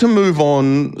like to move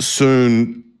on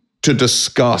soon to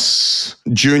discuss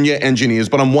junior engineers,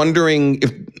 but I'm wondering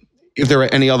if there are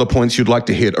any other points you'd like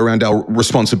to hit around our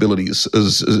responsibilities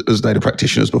as data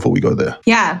practitioners before we go there.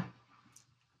 Yeah.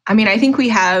 I think we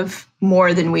have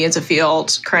more than we as a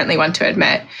field currently want to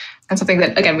admit. And something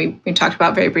that, again, we talked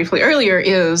about very briefly earlier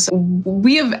is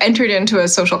we have entered into a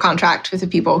social contract with the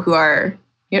people who are,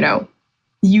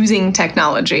 using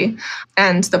technology,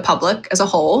 and the public as a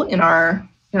whole in our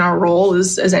role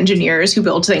as engineers who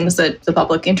build things that the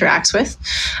public interacts with.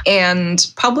 And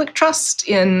public trust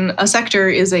in a sector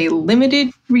is a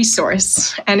limited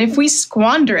resource. And if we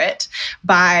squander it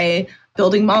by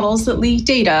building models that leak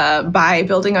data, by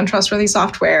building untrustworthy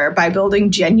software, by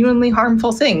building genuinely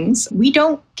harmful things, we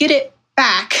don't get it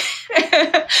back.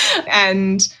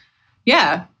 And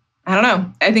yeah, I don't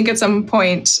know. I think at some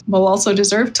point we'll also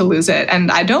deserve to lose it.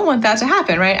 And I don't want that to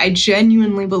happen, right? I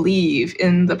genuinely believe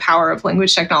in the power of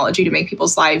language technology to make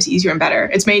people's lives easier and better.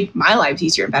 It's made my lives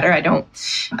easier and better. I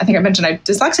think I mentioned I'm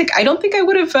dyslexic. I don't think I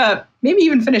would have maybe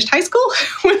even finished high school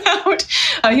without,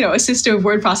 assistive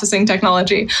word processing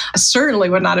technology. I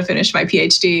certainly would not have finished my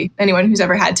PhD. Anyone who's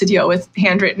ever had to deal with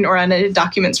handwritten or unedited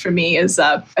documents from me is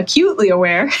acutely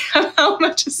aware of how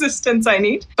much assistance I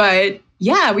need. But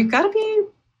yeah, we've got to be,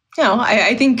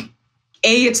 I think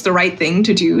it's the right thing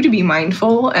to do, to be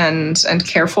mindful and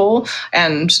careful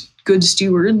and good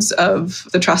stewards of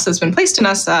the trust that's been placed in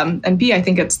us. And B, I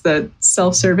think it's the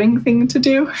self-serving thing to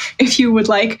do if you would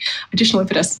like additional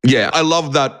impetus. Yeah, I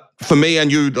love that. For me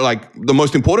and you, like the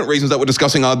most important reasons that we're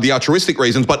discussing are the altruistic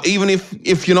reasons. But even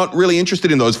if you're not really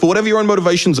interested in those, for whatever your own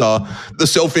motivations are, the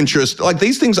self-interest, like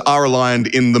these things are aligned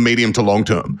in the medium to long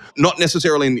term, not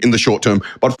necessarily in the short term,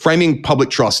 but framing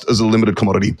public trust as a limited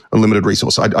commodity, a limited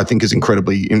resource, I think is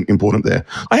incredibly important there.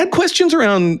 I had questions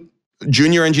around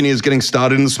junior engineers getting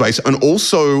started in the space and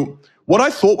also what I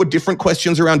thought were different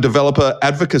questions around developer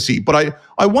advocacy. But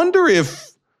I wonder if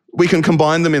we can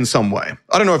combine them in some way.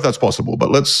 I don't know if that's possible, but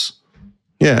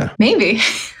Maybe.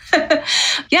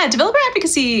 Yeah, developer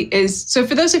advocacy is, so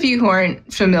for those of you who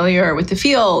aren't familiar with the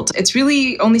field, it's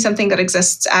really only something that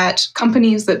exists at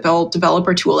companies that build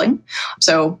developer tooling.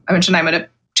 So I mentioned I'm at a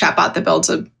chatbot that builds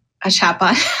a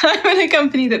chatbot. I'm at a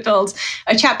company that builds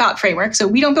a chatbot framework. So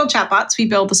we don't build chatbots. We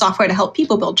build the software to help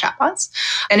people build chatbots.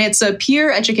 And it's a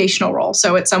peer educational role.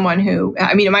 So it's someone who,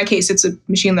 in my case, it's a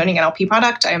machine learning NLP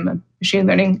product. I'm a machine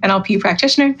learning NLP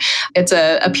practitioner. It's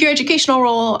a peer educational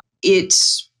role.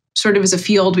 It's sort of as a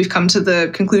field, we've come to the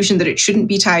conclusion that it shouldn't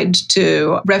be tied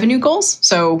to revenue goals.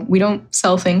 So we don't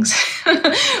sell things.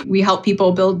 We help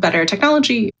people build better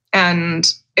technology.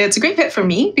 And it's a great fit for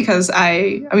me because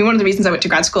one of the reasons I went to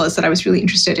grad school is that I was really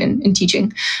interested in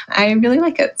teaching. I really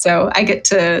like it. So I get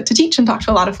to teach and talk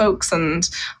to a lot of folks and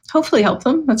hopefully help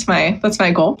them. That's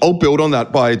my goal. I'll build on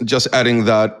that by just adding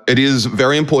that it is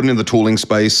very important in the tooling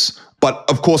space. But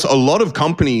of course, a lot of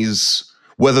companies,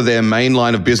 whether their main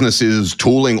line of business is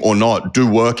tooling or not, do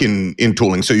work in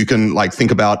tooling. So you can think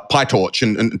about PyTorch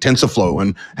and TensorFlow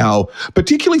and how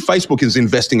particularly Facebook is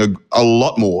investing a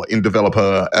lot more in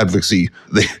developer advocacy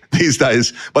these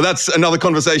days. But that's another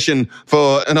conversation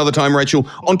for another time, Rachel.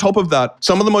 On top of that,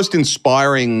 some of the most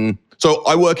inspiring, so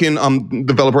I work in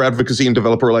developer advocacy and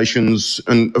developer relations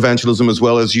and evangelism as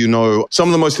well, as you know. Some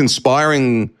of the most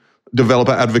inspiring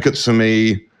developer advocates for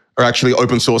me are actually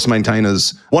open source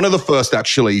maintainers. One of the first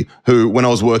actually who, when I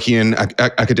was working in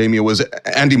academia, was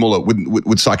Andy Muller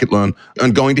with Scikit-learn,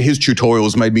 and going to his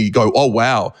tutorials made me go, oh,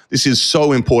 wow, this is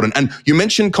so important. And you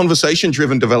mentioned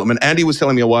conversation-driven development. Andy was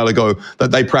telling me a while ago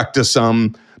that they practice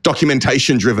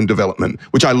documentation-driven development,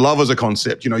 which I love as a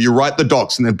concept. You write the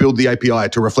docs and then build the API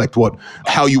to reflect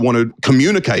how you want to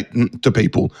communicate to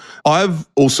people. I've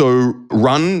also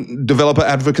run developer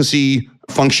advocacy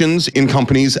functions in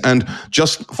companies, and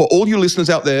just for all you listeners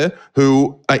out there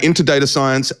who are into data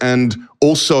science and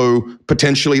also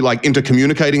potentially into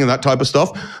communicating and that type of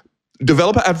stuff,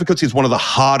 developer advocacy is one of the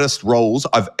hardest roles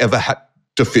I've ever had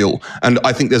to fill. And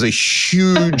I think there's a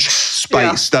huge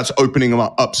space that's opening them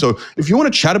up. So if you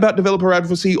want to chat about developer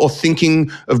advocacy or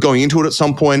thinking of going into it at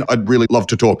some point, I'd really love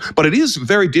to talk. But it is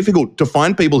very difficult to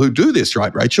find people who do this,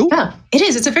 right, Rachel? Yeah, it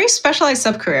is. It's a very specialized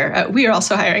subcareer. We are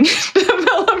also hiring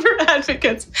developer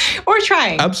advocates, or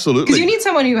trying. Absolutely. Because you need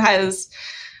someone who has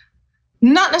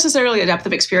not necessarily a depth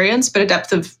of experience, but a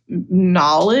depth of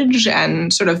knowledge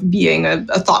and sort of being a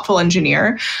thoughtful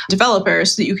engineer, developer,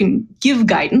 so that you can give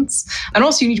guidance. And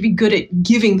also you need to be good at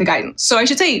giving the guidance. So I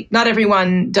should say not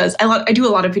everyone does. I do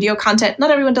a lot of video content. Not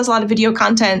everyone does a lot of video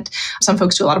content. Some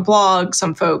folks do a lot of blogs.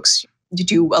 Some folks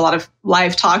do a lot of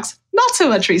live talks. Not so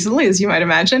much recently, as you might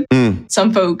imagine.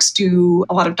 Some folks do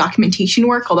a lot of documentation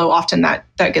work, although often that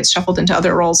gets shuffled into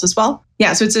other roles as well.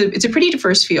 Yeah, so it's a pretty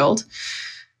diverse field.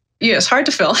 Yeah, it's hard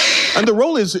to fill. And the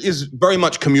role is very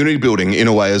much community building in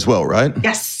a way as well, right?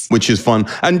 Yes. Which is fun.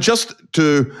 And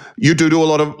you do a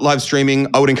lot of live streaming.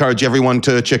 I would encourage everyone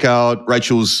to check out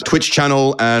Rachel's Twitch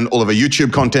channel and all of her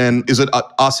YouTube content. Is it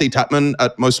RC Tatman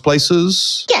at most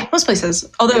places? Yeah, most places.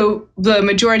 Although the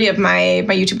majority of my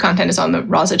YouTube content is on the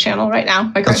Raza channel right now,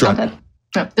 my current That's right. content.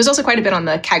 No, there's also quite a bit on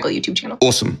the Kaggle YouTube channel.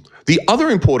 Awesome. The other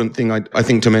important thing I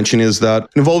think to mention is that it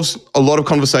involves a lot of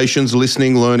conversations,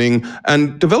 listening, learning,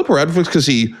 and developer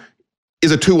advocacy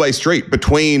is a two-way street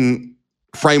between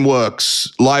frameworks,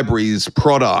 libraries,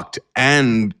 product,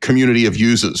 and community of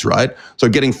users, right? So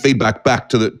getting feedback back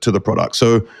to the product.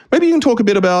 So maybe you can talk a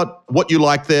bit about what you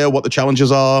like there, what the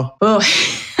challenges are. Oh,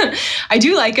 I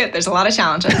do like it. There's a lot of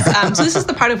challenges. So this is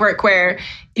the part of work where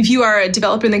if you are a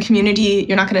developer in the community,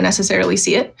 you're not going to necessarily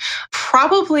see it.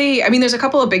 Probably, I mean, there's a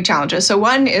couple of big challenges. So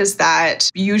one is that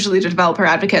usually the developer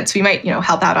advocates, we might,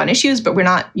 help out on issues, but we're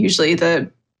not usually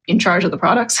in charge of the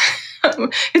products.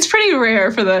 It's pretty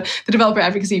rare for the developer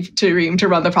advocacy team to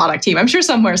run the product team. I'm sure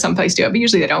someplace do it, but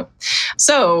usually they don't.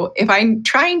 So if I'm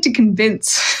trying to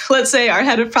convince, let's say, our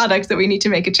head of product that we need to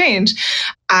make a change,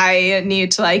 I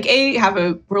need to have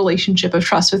a relationship of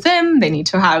trust with them. They need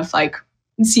to have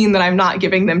seen that I'm not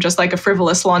giving them just a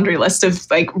frivolous laundry list of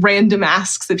random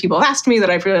asks that people have asked me, that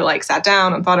I've really sat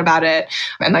down and thought about it.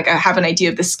 And I have an idea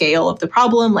of the scale of the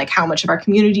problem, how much of our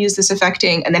community is this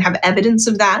affecting, and then have evidence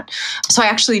of that. So I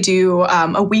actually do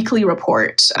a weekly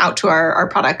report out to our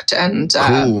product and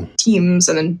teams,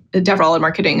 and then DevRel and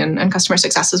marketing and customer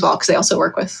success as well, because they also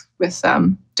work with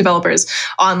developers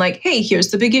on hey, here's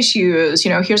the big issues,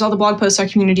 here's all the blog posts our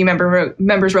community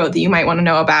members wrote that you might want to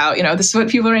know about, this is what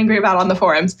people are angry about on the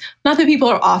forums. Not that people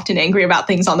are often angry about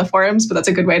things on the forums, but that's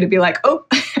a good way to be oh,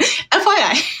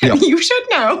 FYI, you should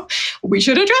know, we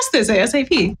should address this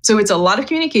ASAP. So it's a lot of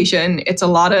communication, it's a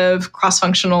lot of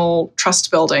cross-functional trust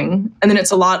building, and then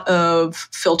it's a lot of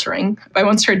filtering. I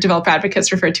once heard developer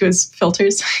advocates referred to as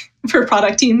filters for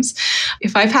product teams.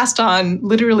 If I passed on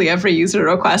literally every user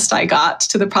request I got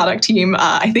to the product team,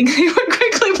 I think they would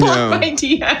quickly block my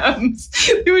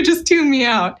DMs. They would just tune me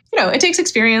out. It takes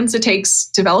experience. It takes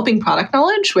developing product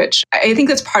knowledge, which I think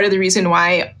that's part of the reason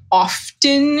why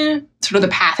often sort of the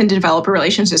path into developer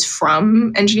relations is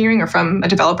from engineering or from a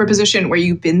developer position where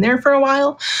you've been there for a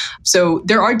while. So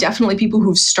there are definitely people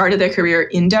who've started their career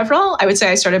in DevRel. I would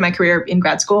say I started my career in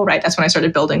grad school, right? That's when I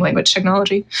started building language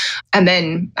technology. And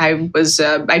then I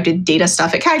did data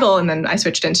stuff at Kaggle, and then I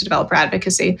switched into developer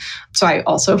advocacy. So I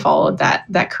also followed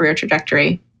that career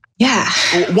trajectory. Yeah.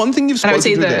 One thing you've spoken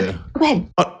to there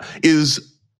is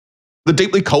the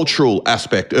deeply cultural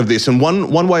aspect of this. And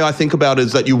one way I think about it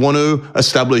is that you want to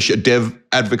establish a dev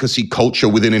advocacy culture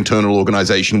within an internal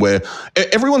organization where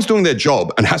everyone's doing their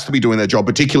job and has to be doing their job,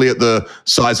 particularly at the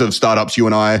size of startups you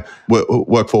and I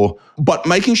work for, but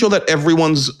making sure that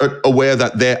everyone's aware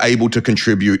that they're able to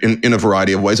contribute in a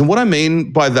variety of ways. And what I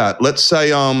mean by that, let's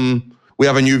say we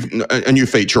have a new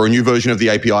feature or a new version of the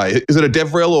API. Is it a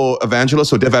DevRel or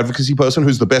evangelist or dev advocacy person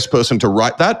who's the best person to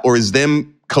write that? Or is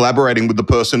them collaborating with the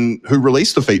person who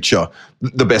released the feature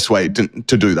the best way to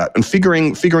do that? And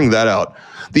figuring that out.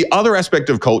 The other aspect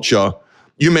of culture,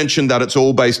 you mentioned that it's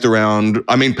all based around,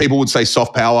 people would say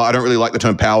soft power. I don't really like the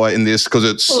term power in this because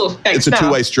it's a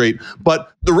two-way street.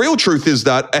 But the real truth is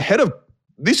that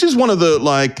this is one of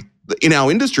in our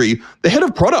industry, the head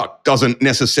of product doesn't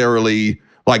necessarily...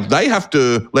 they have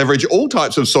to leverage all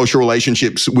types of social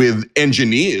relationships with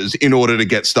engineers in order to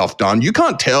get stuff done. You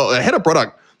can't tell if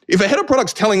a head of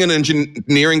product's telling an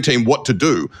engineering team what to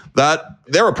do, that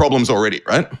there are problems already,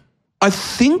 right? I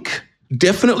think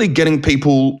definitely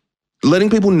letting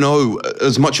people know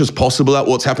as much as possible about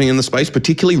what's happening in the space,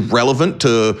 particularly relevant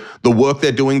to the work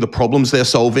they're doing, the problems they're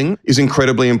solving, is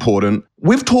incredibly important.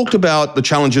 We've talked about the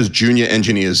challenges junior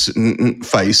engineers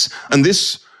face, and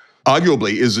this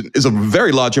arguably is a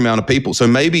very large amount of people. So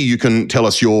maybe you can tell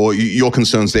us your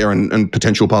concerns there and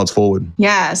potential paths forward.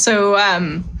 Yeah. So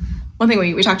one thing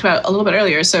we talked about a little bit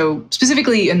earlier, so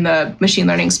specifically in the machine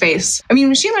learning space,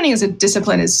 machine learning as a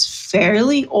discipline is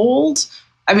fairly old.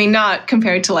 Not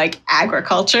compared to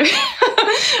agriculture,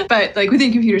 but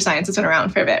within computer science, it's been around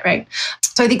for a bit, right?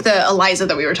 So I think the ELIZA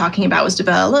that we were talking about was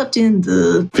developed in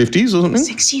the 50s or something?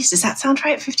 60s. Does that sound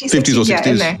right? 50s, 50s or 60s, yeah,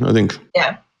 in there. I think.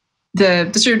 Yeah. The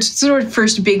sort of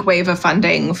first big wave of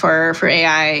funding for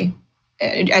AI,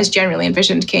 as generally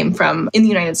envisioned, came from, in the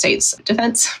United States,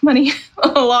 defense money. A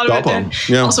lot of it did.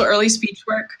 Yeah. Also early speech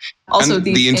work. Also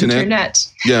the internet.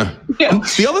 Yeah.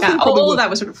 The other thing probably all of that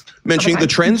was sort of mentioning the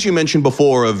trends you mentioned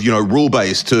before of,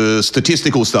 rule-based to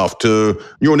statistical stuff, to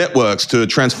neural networks, to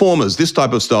transformers, this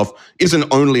type of stuff isn't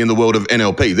only in the world of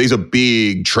NLP. These are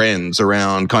big trends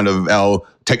around kind of our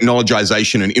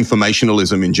technologization and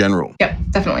informationalism in general. Yeah,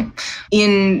 definitely.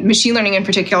 In machine learning in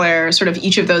particular, sort of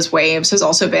each of those waves has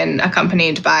also been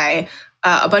accompanied by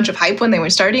a bunch of hype when they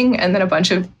were starting, and then a bunch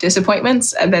of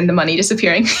disappointments, and then the money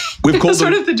disappearing. We've called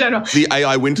sort of the general. The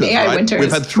AI winters, right? Winters.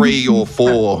 We've had 3 or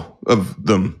 4 of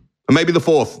them. And maybe the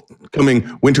 4th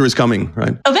coming. Winter is coming,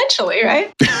 right? Eventually,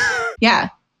 right? Yeah.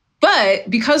 But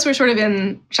because we're sort of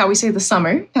in, shall we say, the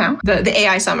summer now, the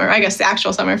AI summer, I guess the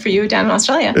actual summer for you down in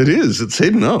Australia. It is. It's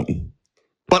heating up.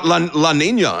 But La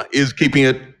Nina is keeping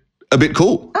it a bit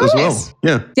cool as well.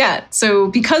 Yeah. Yeah. So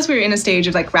because we're in a stage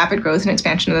of rapid growth and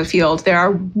expansion of the field, there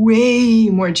are way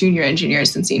more junior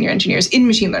engineers than senior engineers in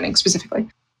machine learning specifically.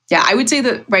 Yeah, I would say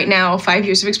that right now, 5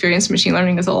 years of experience in machine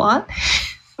learning is a lot,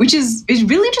 which is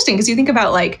really interesting because you think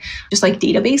about just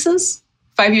databases.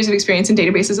 5 years of experience in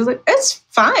databases is it's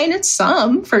fine. It's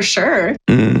some for sure.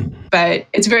 But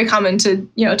it's very common to,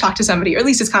 talk to somebody, or at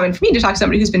least it's common for me to talk to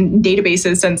somebody who's been in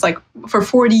databases since for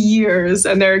 40 years,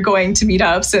 and they're going to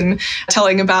meetups and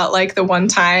telling about the one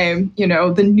time,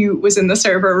 the newt was in the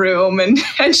server room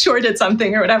and shorted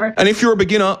something or whatever. And if you're a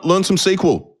beginner, learn some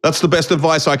SQL. That's the best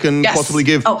advice I can possibly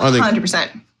give. Oh, I think.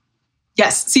 100%.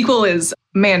 Yes, SQL is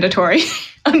mandatory.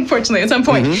 Unfortunately, at some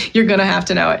point, you're going to have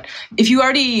to know it. If you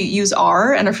already use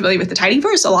R and are familiar with the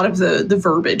tidyverse, a lot of the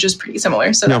verbiage is pretty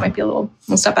similar. So that might be a little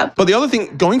step up. But the other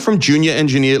thing, going from junior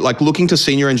engineer, looking to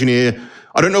senior engineer,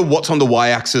 I don't know what's on the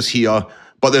y-axis here,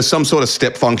 but there's some sort of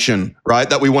step function, right?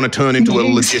 That we want to turn into a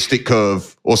logistic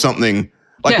curve or something.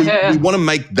 We want to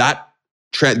make that,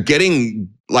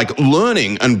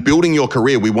 learning and building your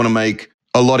career, we want to make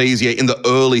a lot easier in the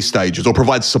early stages, or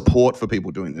provide support for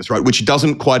people doing this, right? Which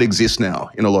doesn't quite exist now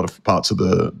in a lot of parts of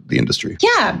the industry.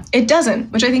 Yeah, it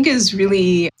doesn't, which I think is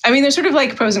really, there's sort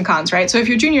of pros and cons, right? So if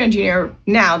you're a junior engineer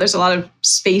now, there's a lot of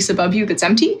space above you that's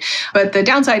empty. But the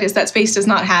downside is that space does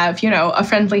not have, a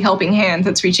friendly helping hand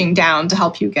that's reaching down to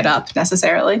help you get up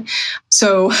necessarily.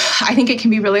 So I think it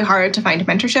can be really hard to find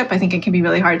mentorship. I think it can be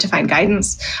really hard to find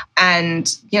guidance.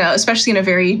 And, especially in a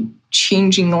very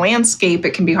changing landscape,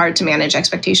 it can be hard to manage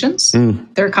expectations.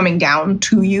 They're coming down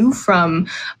to you from,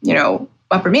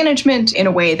 upper management in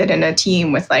a way that in a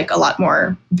team with a lot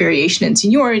more variation in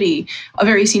seniority, a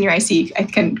very senior IC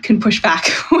can push back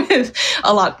with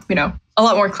a lot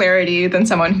more clarity than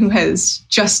someone who has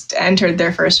just entered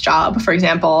their first job, for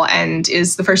example, and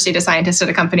is the first data scientist at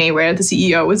a company where the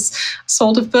CEO was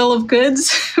sold a bill of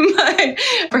goods by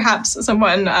perhaps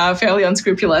someone fairly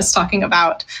unscrupulous talking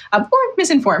about, or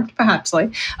misinformed, perhaps,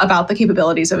 about the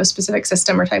capabilities of a specific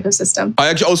system or type of system.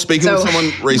 I was speaking with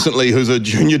someone recently who's a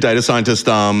junior data scientist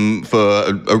for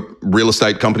a real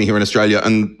estate company here in Australia,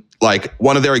 and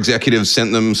one of their executives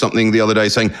sent them something the other day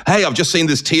saying, "Hey, I've just seen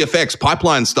this TFX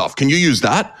pipeline stuff. Can you use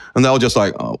that?" And they were just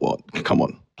 "Oh, what? Come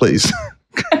on, please."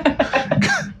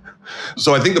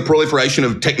 So I think the proliferation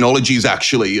of technologies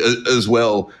actually as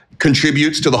well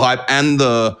contributes to the hype and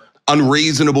the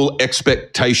unreasonable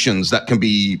expectations that can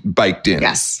be baked in.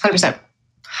 Yes, 100%.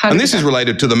 And this is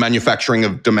related to the manufacturing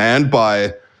of demand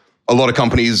by a lot of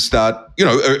companies that,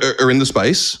 are in the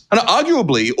space. And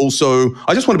arguably also,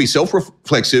 I just want to be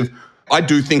self-reflexive. I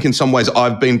do think in some ways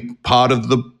I've been part of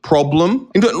the problem.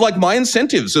 My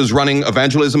incentives as running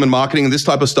evangelism and marketing and this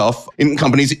type of stuff in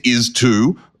companies is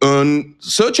to earn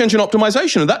search engine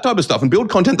optimization and that type of stuff and build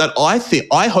content that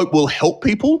I hope will help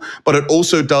people, but it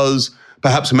also does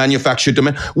perhaps manufacture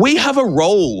demand. We have a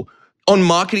role on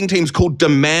marketing teams called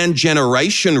demand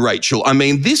generation, Rachel.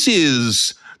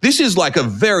 This is a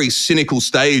very cynical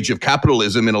stage of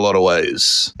capitalism in a lot of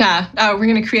ways. Yeah, we're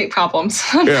going to create problems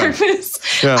on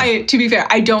purpose. Yeah. To be fair,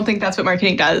 I don't think that's what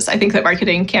marketing does. I think that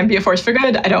marketing can be a force for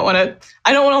good. I don't want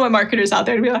all my marketers out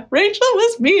there to be like, Rachel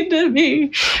was mean to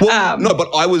me. Well, no, but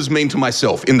I was mean to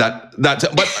myself in that.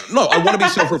 But no, I want to be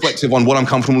self-reflexive on what I'm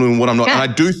comfortable doing and what I'm not. Yeah.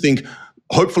 And I do think,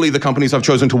 hopefully, the companies I've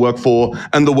chosen to work for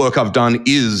and the work I've done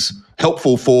is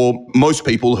helpful for most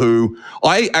people who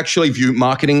I actually view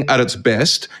marketing at its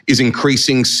best is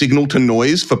increasing signal to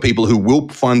noise for people who will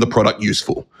find the product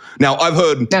useful. Now, I've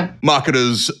heard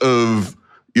marketers of,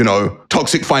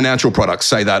 toxic financial products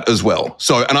say that as well.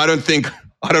 So, and I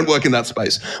don't work in that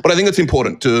space, but I think it's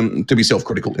important to be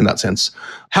self-critical in that sense.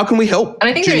 How can we help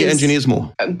junior engineers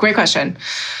more? Great question.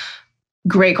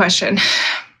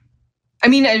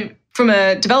 From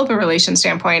a developer relations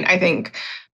standpoint, I think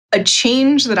a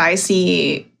change that I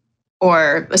see,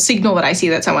 or a signal that I see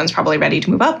that someone's probably ready to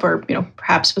move up, or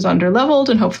perhaps was under-leveled,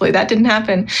 and hopefully that didn't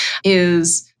happen,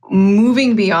 is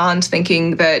moving beyond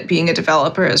thinking that being a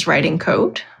developer is writing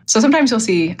code. So sometimes you'll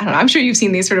see, I'm sure you've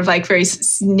seen these sort of very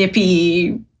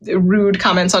snippy, rude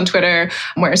comments on Twitter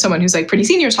where someone who's pretty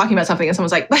senior is talking about something and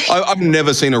someone's like... I've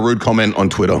never seen a rude comment on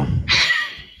Twitter.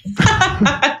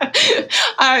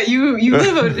 You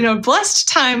live in a blessed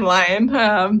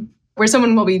timeline where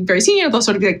someone will be very senior. They'll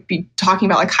sort of be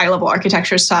talking about high-level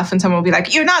architecture stuff, and someone will be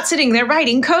like, "You're not sitting there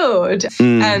writing code."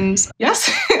 And yes,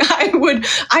 I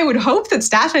would hope that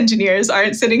staff engineers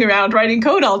aren't sitting around writing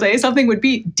code all day. Something would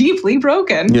be deeply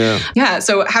broken. Yeah.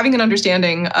 So having an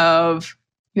understanding of,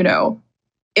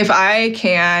 if I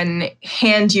can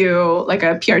hand you a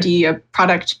PRD, a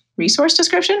product resource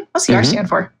description, what's the R stand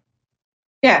for?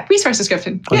 Yeah, resource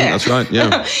description. I think that's right,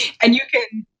 yeah. And you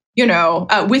can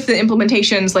with the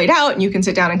implementations laid out and you can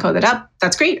sit down and code that up,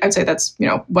 that's great. I'd say that's,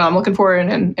 what I'm looking for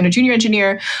in a junior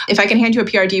engineer. If I can hand you a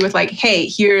PRD with like, hey,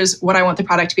 here's what I want the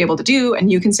product to be able to do,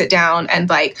 and you can sit down and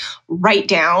like write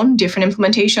down different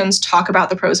implementations, talk about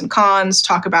the pros and cons,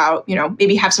 talk about,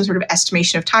 maybe have some sort of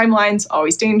estimation of timelines,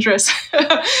 always dangerous,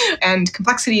 and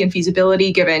complexity and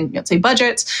feasibility given, let's say,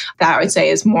 budgets, that I would say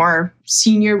is more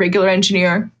senior regular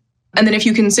engineer. And then if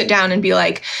you can sit down and be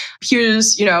like,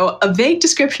 here's, a vague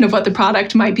description of what the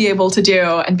product might be able to do,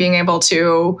 and being able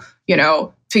to,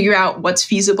 figure out what's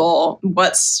feasible,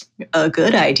 what's a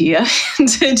good idea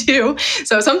to do.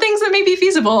 So some things that may be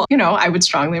feasible, I would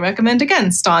strongly recommend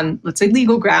against on, let's say,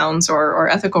 legal grounds or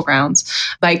ethical grounds.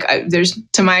 Like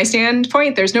to my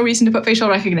standpoint, there's no reason to put facial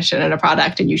recognition in a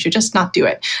product, and you should just not do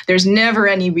it. There's never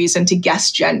any reason to guess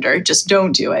gender. Just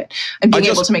don't do it. And being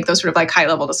able to make those sort of like high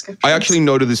level descriptions. I actually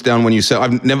noted this down when you said,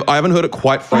 I haven't heard it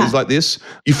quite phrased like this.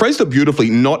 You phrased it beautifully.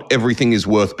 Not everything is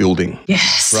worth building.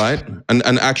 Yes. Right? And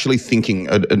actually thinking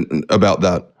about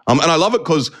that. And I love it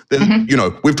because,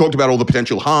 we've talked about all the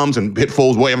potential harms and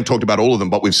pitfalls. We haven't talked about all of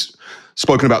them, but we've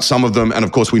spoken about some of them. And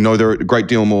of course, we know there are a great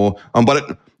deal more.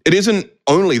 But it isn't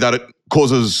only that it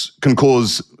can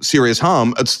cause serious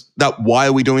harm. It's that why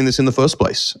are we doing this in the first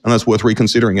place? And that's worth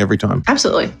reconsidering every time.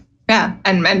 Absolutely. Yeah.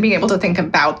 And being able to think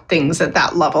about things at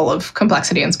that level of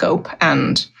complexity and scope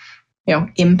and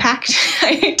impact.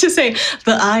 I hate to say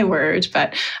the I word,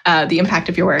 but the impact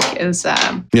of your work is...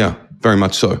 very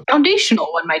much so.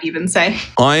 Foundational, one might even say.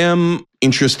 I am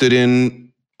interested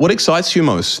in what excites you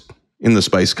most in the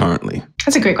space currently.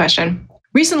 That's a great question.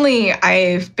 Recently,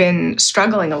 I've been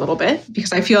struggling a little bit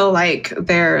because I feel like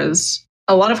there's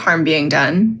a lot of harm being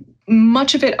done,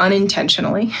 much of it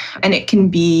unintentionally, and it can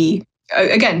be...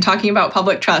 Again, talking about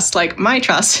public trust, like my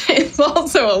trust is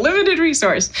also a limited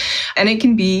resource. And it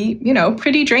can be,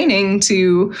 pretty draining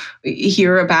to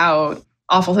hear about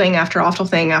awful thing after awful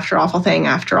thing after awful thing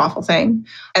after awful thing.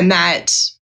 And that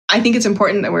I think it's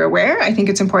important that we're aware. I think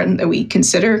it's important that we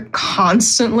consider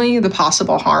constantly the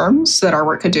possible harms that our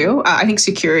work could do. I think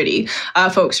security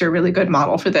folks are a really good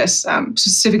model for this,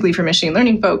 specifically for machine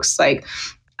learning folks. Like,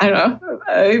 I don't know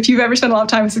if you've ever spent a lot of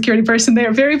time with a security person,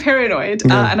 they're very paranoid.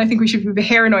 And I think we should be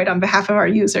paranoid on behalf of our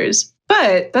users.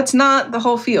 But that's not the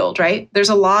whole field, right? There's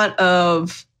a lot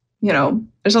of,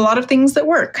 things that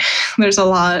work. There's a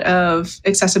lot of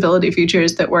accessibility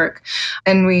features that work.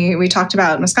 And we talked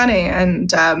about Moscone and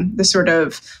the sort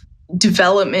of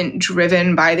development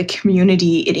driven by the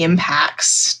community it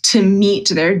impacts to meet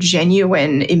their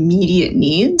genuine immediate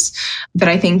needs that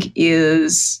I think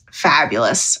is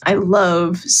fabulous. I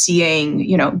love seeing,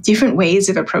 different ways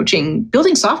of approaching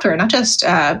building software, not just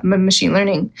machine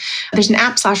learning. There's an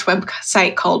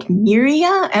app/website called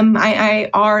Miria,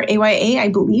 Miiraya, I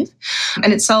believe,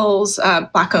 and it sells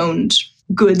Black-owned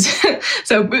goods.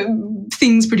 So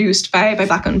things produced by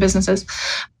Black-owned businesses.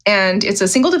 And it's a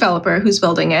single developer who's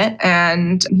building it,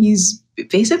 and he's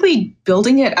basically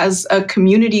building it as a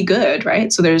community good,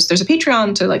 right? So there's a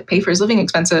Patreon to like pay for his living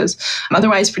expenses.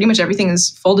 Otherwise, pretty much everything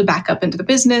is folded back up into the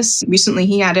business. Recently,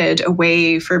 he added a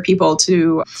way for people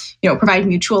to, provide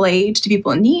mutual aid to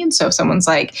people in need. So if someone's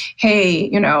like,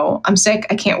 hey, I'm sick,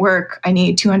 I can't work, I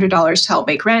need $200 to help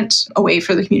make rent, a way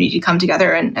for the community to come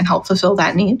together and help fulfill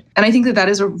that need. And I think that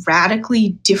is a radically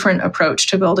different approach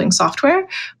to building software,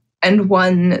 and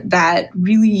one that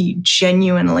really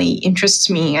genuinely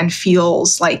interests me and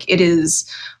feels like it is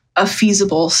a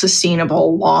feasible,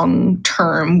 sustainable,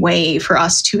 long-term way for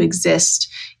us to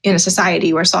exist in a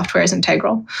society where software is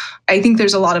integral. I think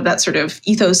there's a lot of that sort of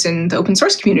ethos in the open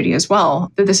source community as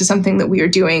well, that this is something that we are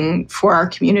doing for our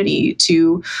community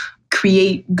to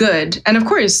create good. And of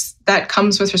course, that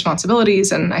comes with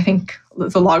responsibilities. And I think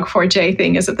the Log4j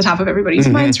thing is at the top of everybody's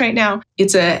minds right now.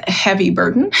 It's a heavy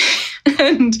burden.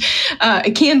 And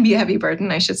it can be a heavy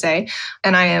burden, I should say.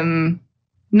 And I am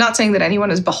not saying that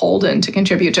anyone is beholden to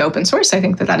contribute to open source. I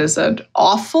think that is an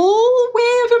awful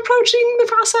way of approaching the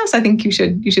process. I think you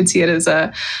should see it as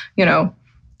a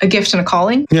gift and a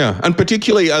calling. Yeah, and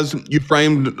particularly as you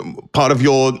framed part of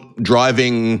your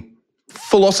driving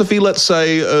philosophy, let's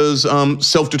say, as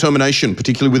self-determination,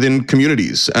 particularly within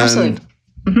communities. And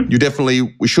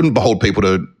absolutely. We shouldn't behold people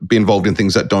to be involved in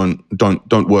things that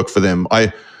don't work for them.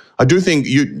 I do think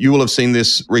you will have seen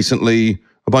this recently.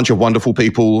 A bunch of wonderful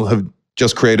people have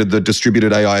just created the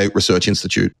Distributed AI Research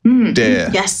Institute, DARE.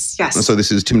 Yes. And so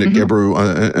this is Timnit Gebru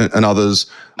and others.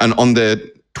 And on their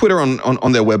Twitter,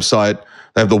 on their website,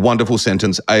 they have the wonderful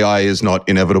sentence, AI is not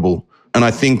inevitable. And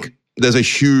I think there's a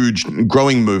huge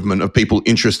growing movement of people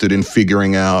interested in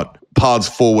figuring out paths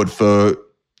forward for,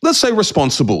 let's say,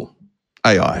 responsible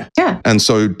AI. Yeah. And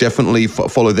so definitely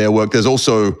follow their work. There's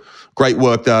also great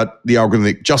work that the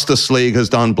Algorithmic Justice League has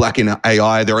done, Black in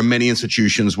AI. There are many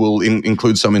institutions. We'll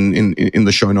include some in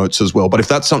the show notes as well. But if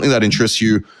that's something that interests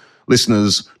you,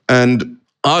 listeners, and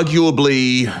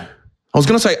arguably, I was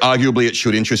going to say arguably it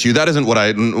should interest you. That isn't what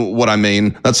I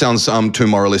mean. That sounds too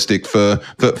moralistic for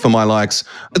my likes.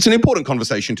 It's an important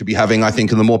conversation to be having, I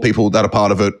think, and the more people that are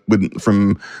part of it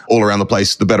from all around the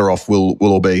place, the better off we'll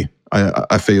all be,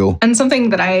 I feel. And something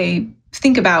that I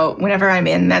think about whenever I'm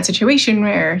in that situation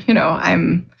where,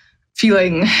 I'm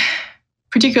feeling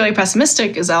particularly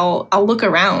pessimistic is I'll look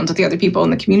around at the other people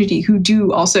in the community who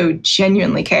do also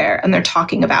genuinely care, and they're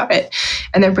talking about it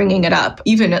and they're bringing it up,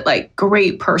 even at like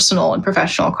great personal and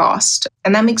professional cost.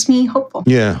 And that makes me hopeful.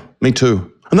 Yeah, me too.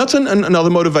 And that's another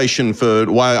motivation for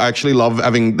why I actually love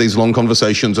having these long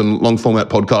conversations and long format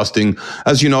podcasting.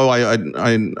 As you know,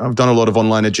 I've done a lot of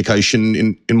online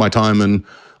education in my time, and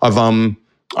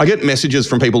I get messages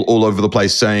from people all over the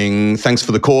place saying thanks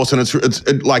for the course, and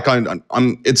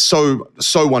it's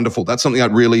so wonderful. That's something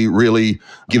that really, really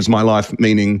gives my life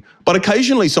meaning. But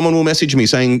occasionally, someone will message me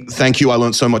saying, "Thank you, I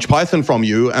learned so much Python from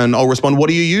you," and I'll respond, "What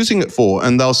are you using it for?"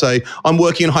 And they'll say, "I'm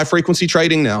working in high frequency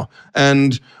trading now,"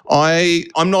 and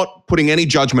I'm not putting any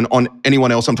judgment on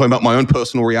anyone else. I'm talking about my own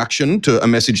personal reaction to a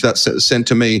message that's sent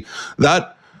to me.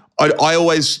 That I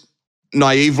always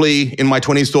naively in my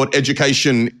 20s thought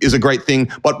education is a great thing.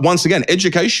 But once again,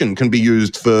 education can be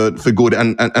used for good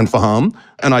and for harm.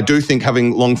 And I do think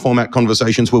having long format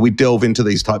conversations where we delve into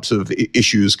these types of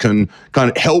issues can kind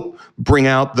of help bring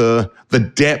out the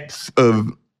depth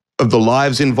of the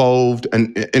lives involved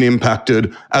and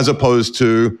impacted, as opposed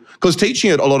to, because teaching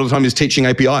it a lot of the time is teaching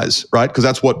APIs, right? Because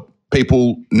that's what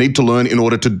people need to learn in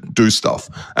order to do stuff.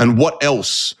 And what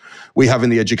else we have in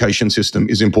the education system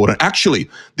is important. Actually,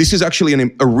 this is actually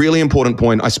a really important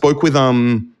point. I spoke with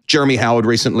Jeremy Howard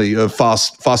recently of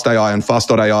Fast AI and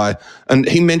Fast.ai, and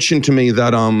he mentioned to me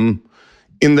that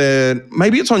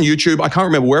maybe it's on YouTube, I can't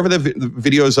remember, wherever their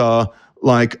videos are,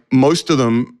 like most of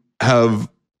them have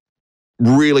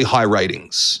really high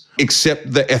ratings,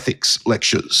 except the ethics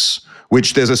lectures,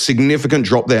 which there's a significant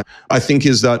drop there. I think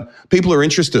is that people are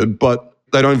interested, but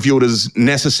they don't view it as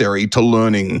necessary to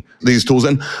learning these tools.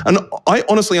 And I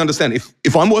honestly understand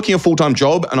if I'm working a full-time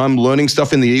job and I'm learning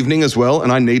stuff in the evening as well,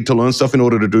 and I need to learn stuff in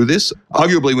order to do this,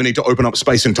 arguably we need to open up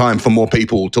space and time for more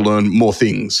people to learn more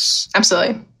things.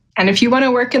 Absolutely. And if you want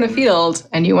to work in the field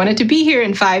and you want it to be here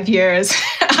in 5 years,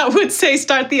 I would say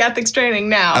start the ethics training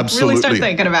now. Absolutely. Really start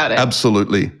thinking about it.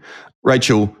 Absolutely.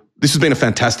 Rachel, this has been a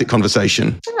fantastic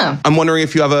conversation. Yeah. I'm wondering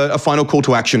if you have a final call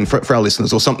to action for our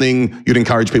listeners, or something you'd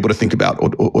encourage people to think about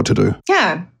or to do.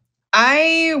 Yeah.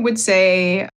 I would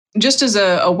say, just as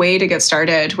a way to get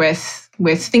started with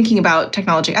thinking about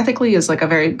technology ethically, is like a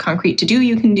very concrete to-do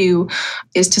you can do,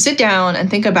 is to sit down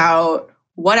and think about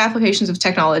what applications of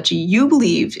technology you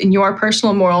believe in your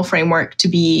personal moral framework to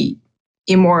be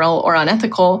immoral or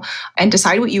unethical, and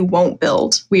decide what you won't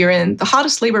build. We are in the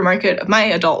hottest labor market of my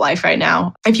adult life right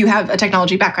now. If you have a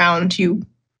technology background, you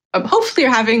hopefully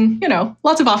are having,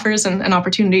 lots of offers and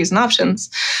opportunities and options.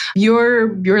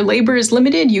 Your labor is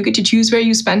limited. You get to choose where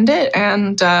you spend it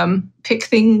and pick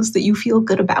things that you feel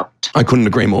good about. I couldn't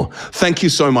agree more. Thank you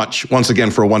so much once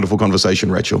again for a wonderful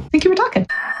conversation, Rachel. Thank you for talking.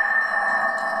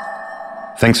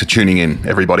 Thanks for tuning in,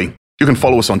 everybody. You can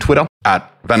follow us on Twitter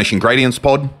at Vanishing Gradients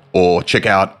Pod, or check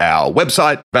out our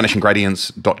website,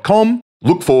 vanishinggradients.com.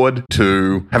 Look forward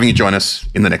to having you join us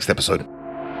in the next episode.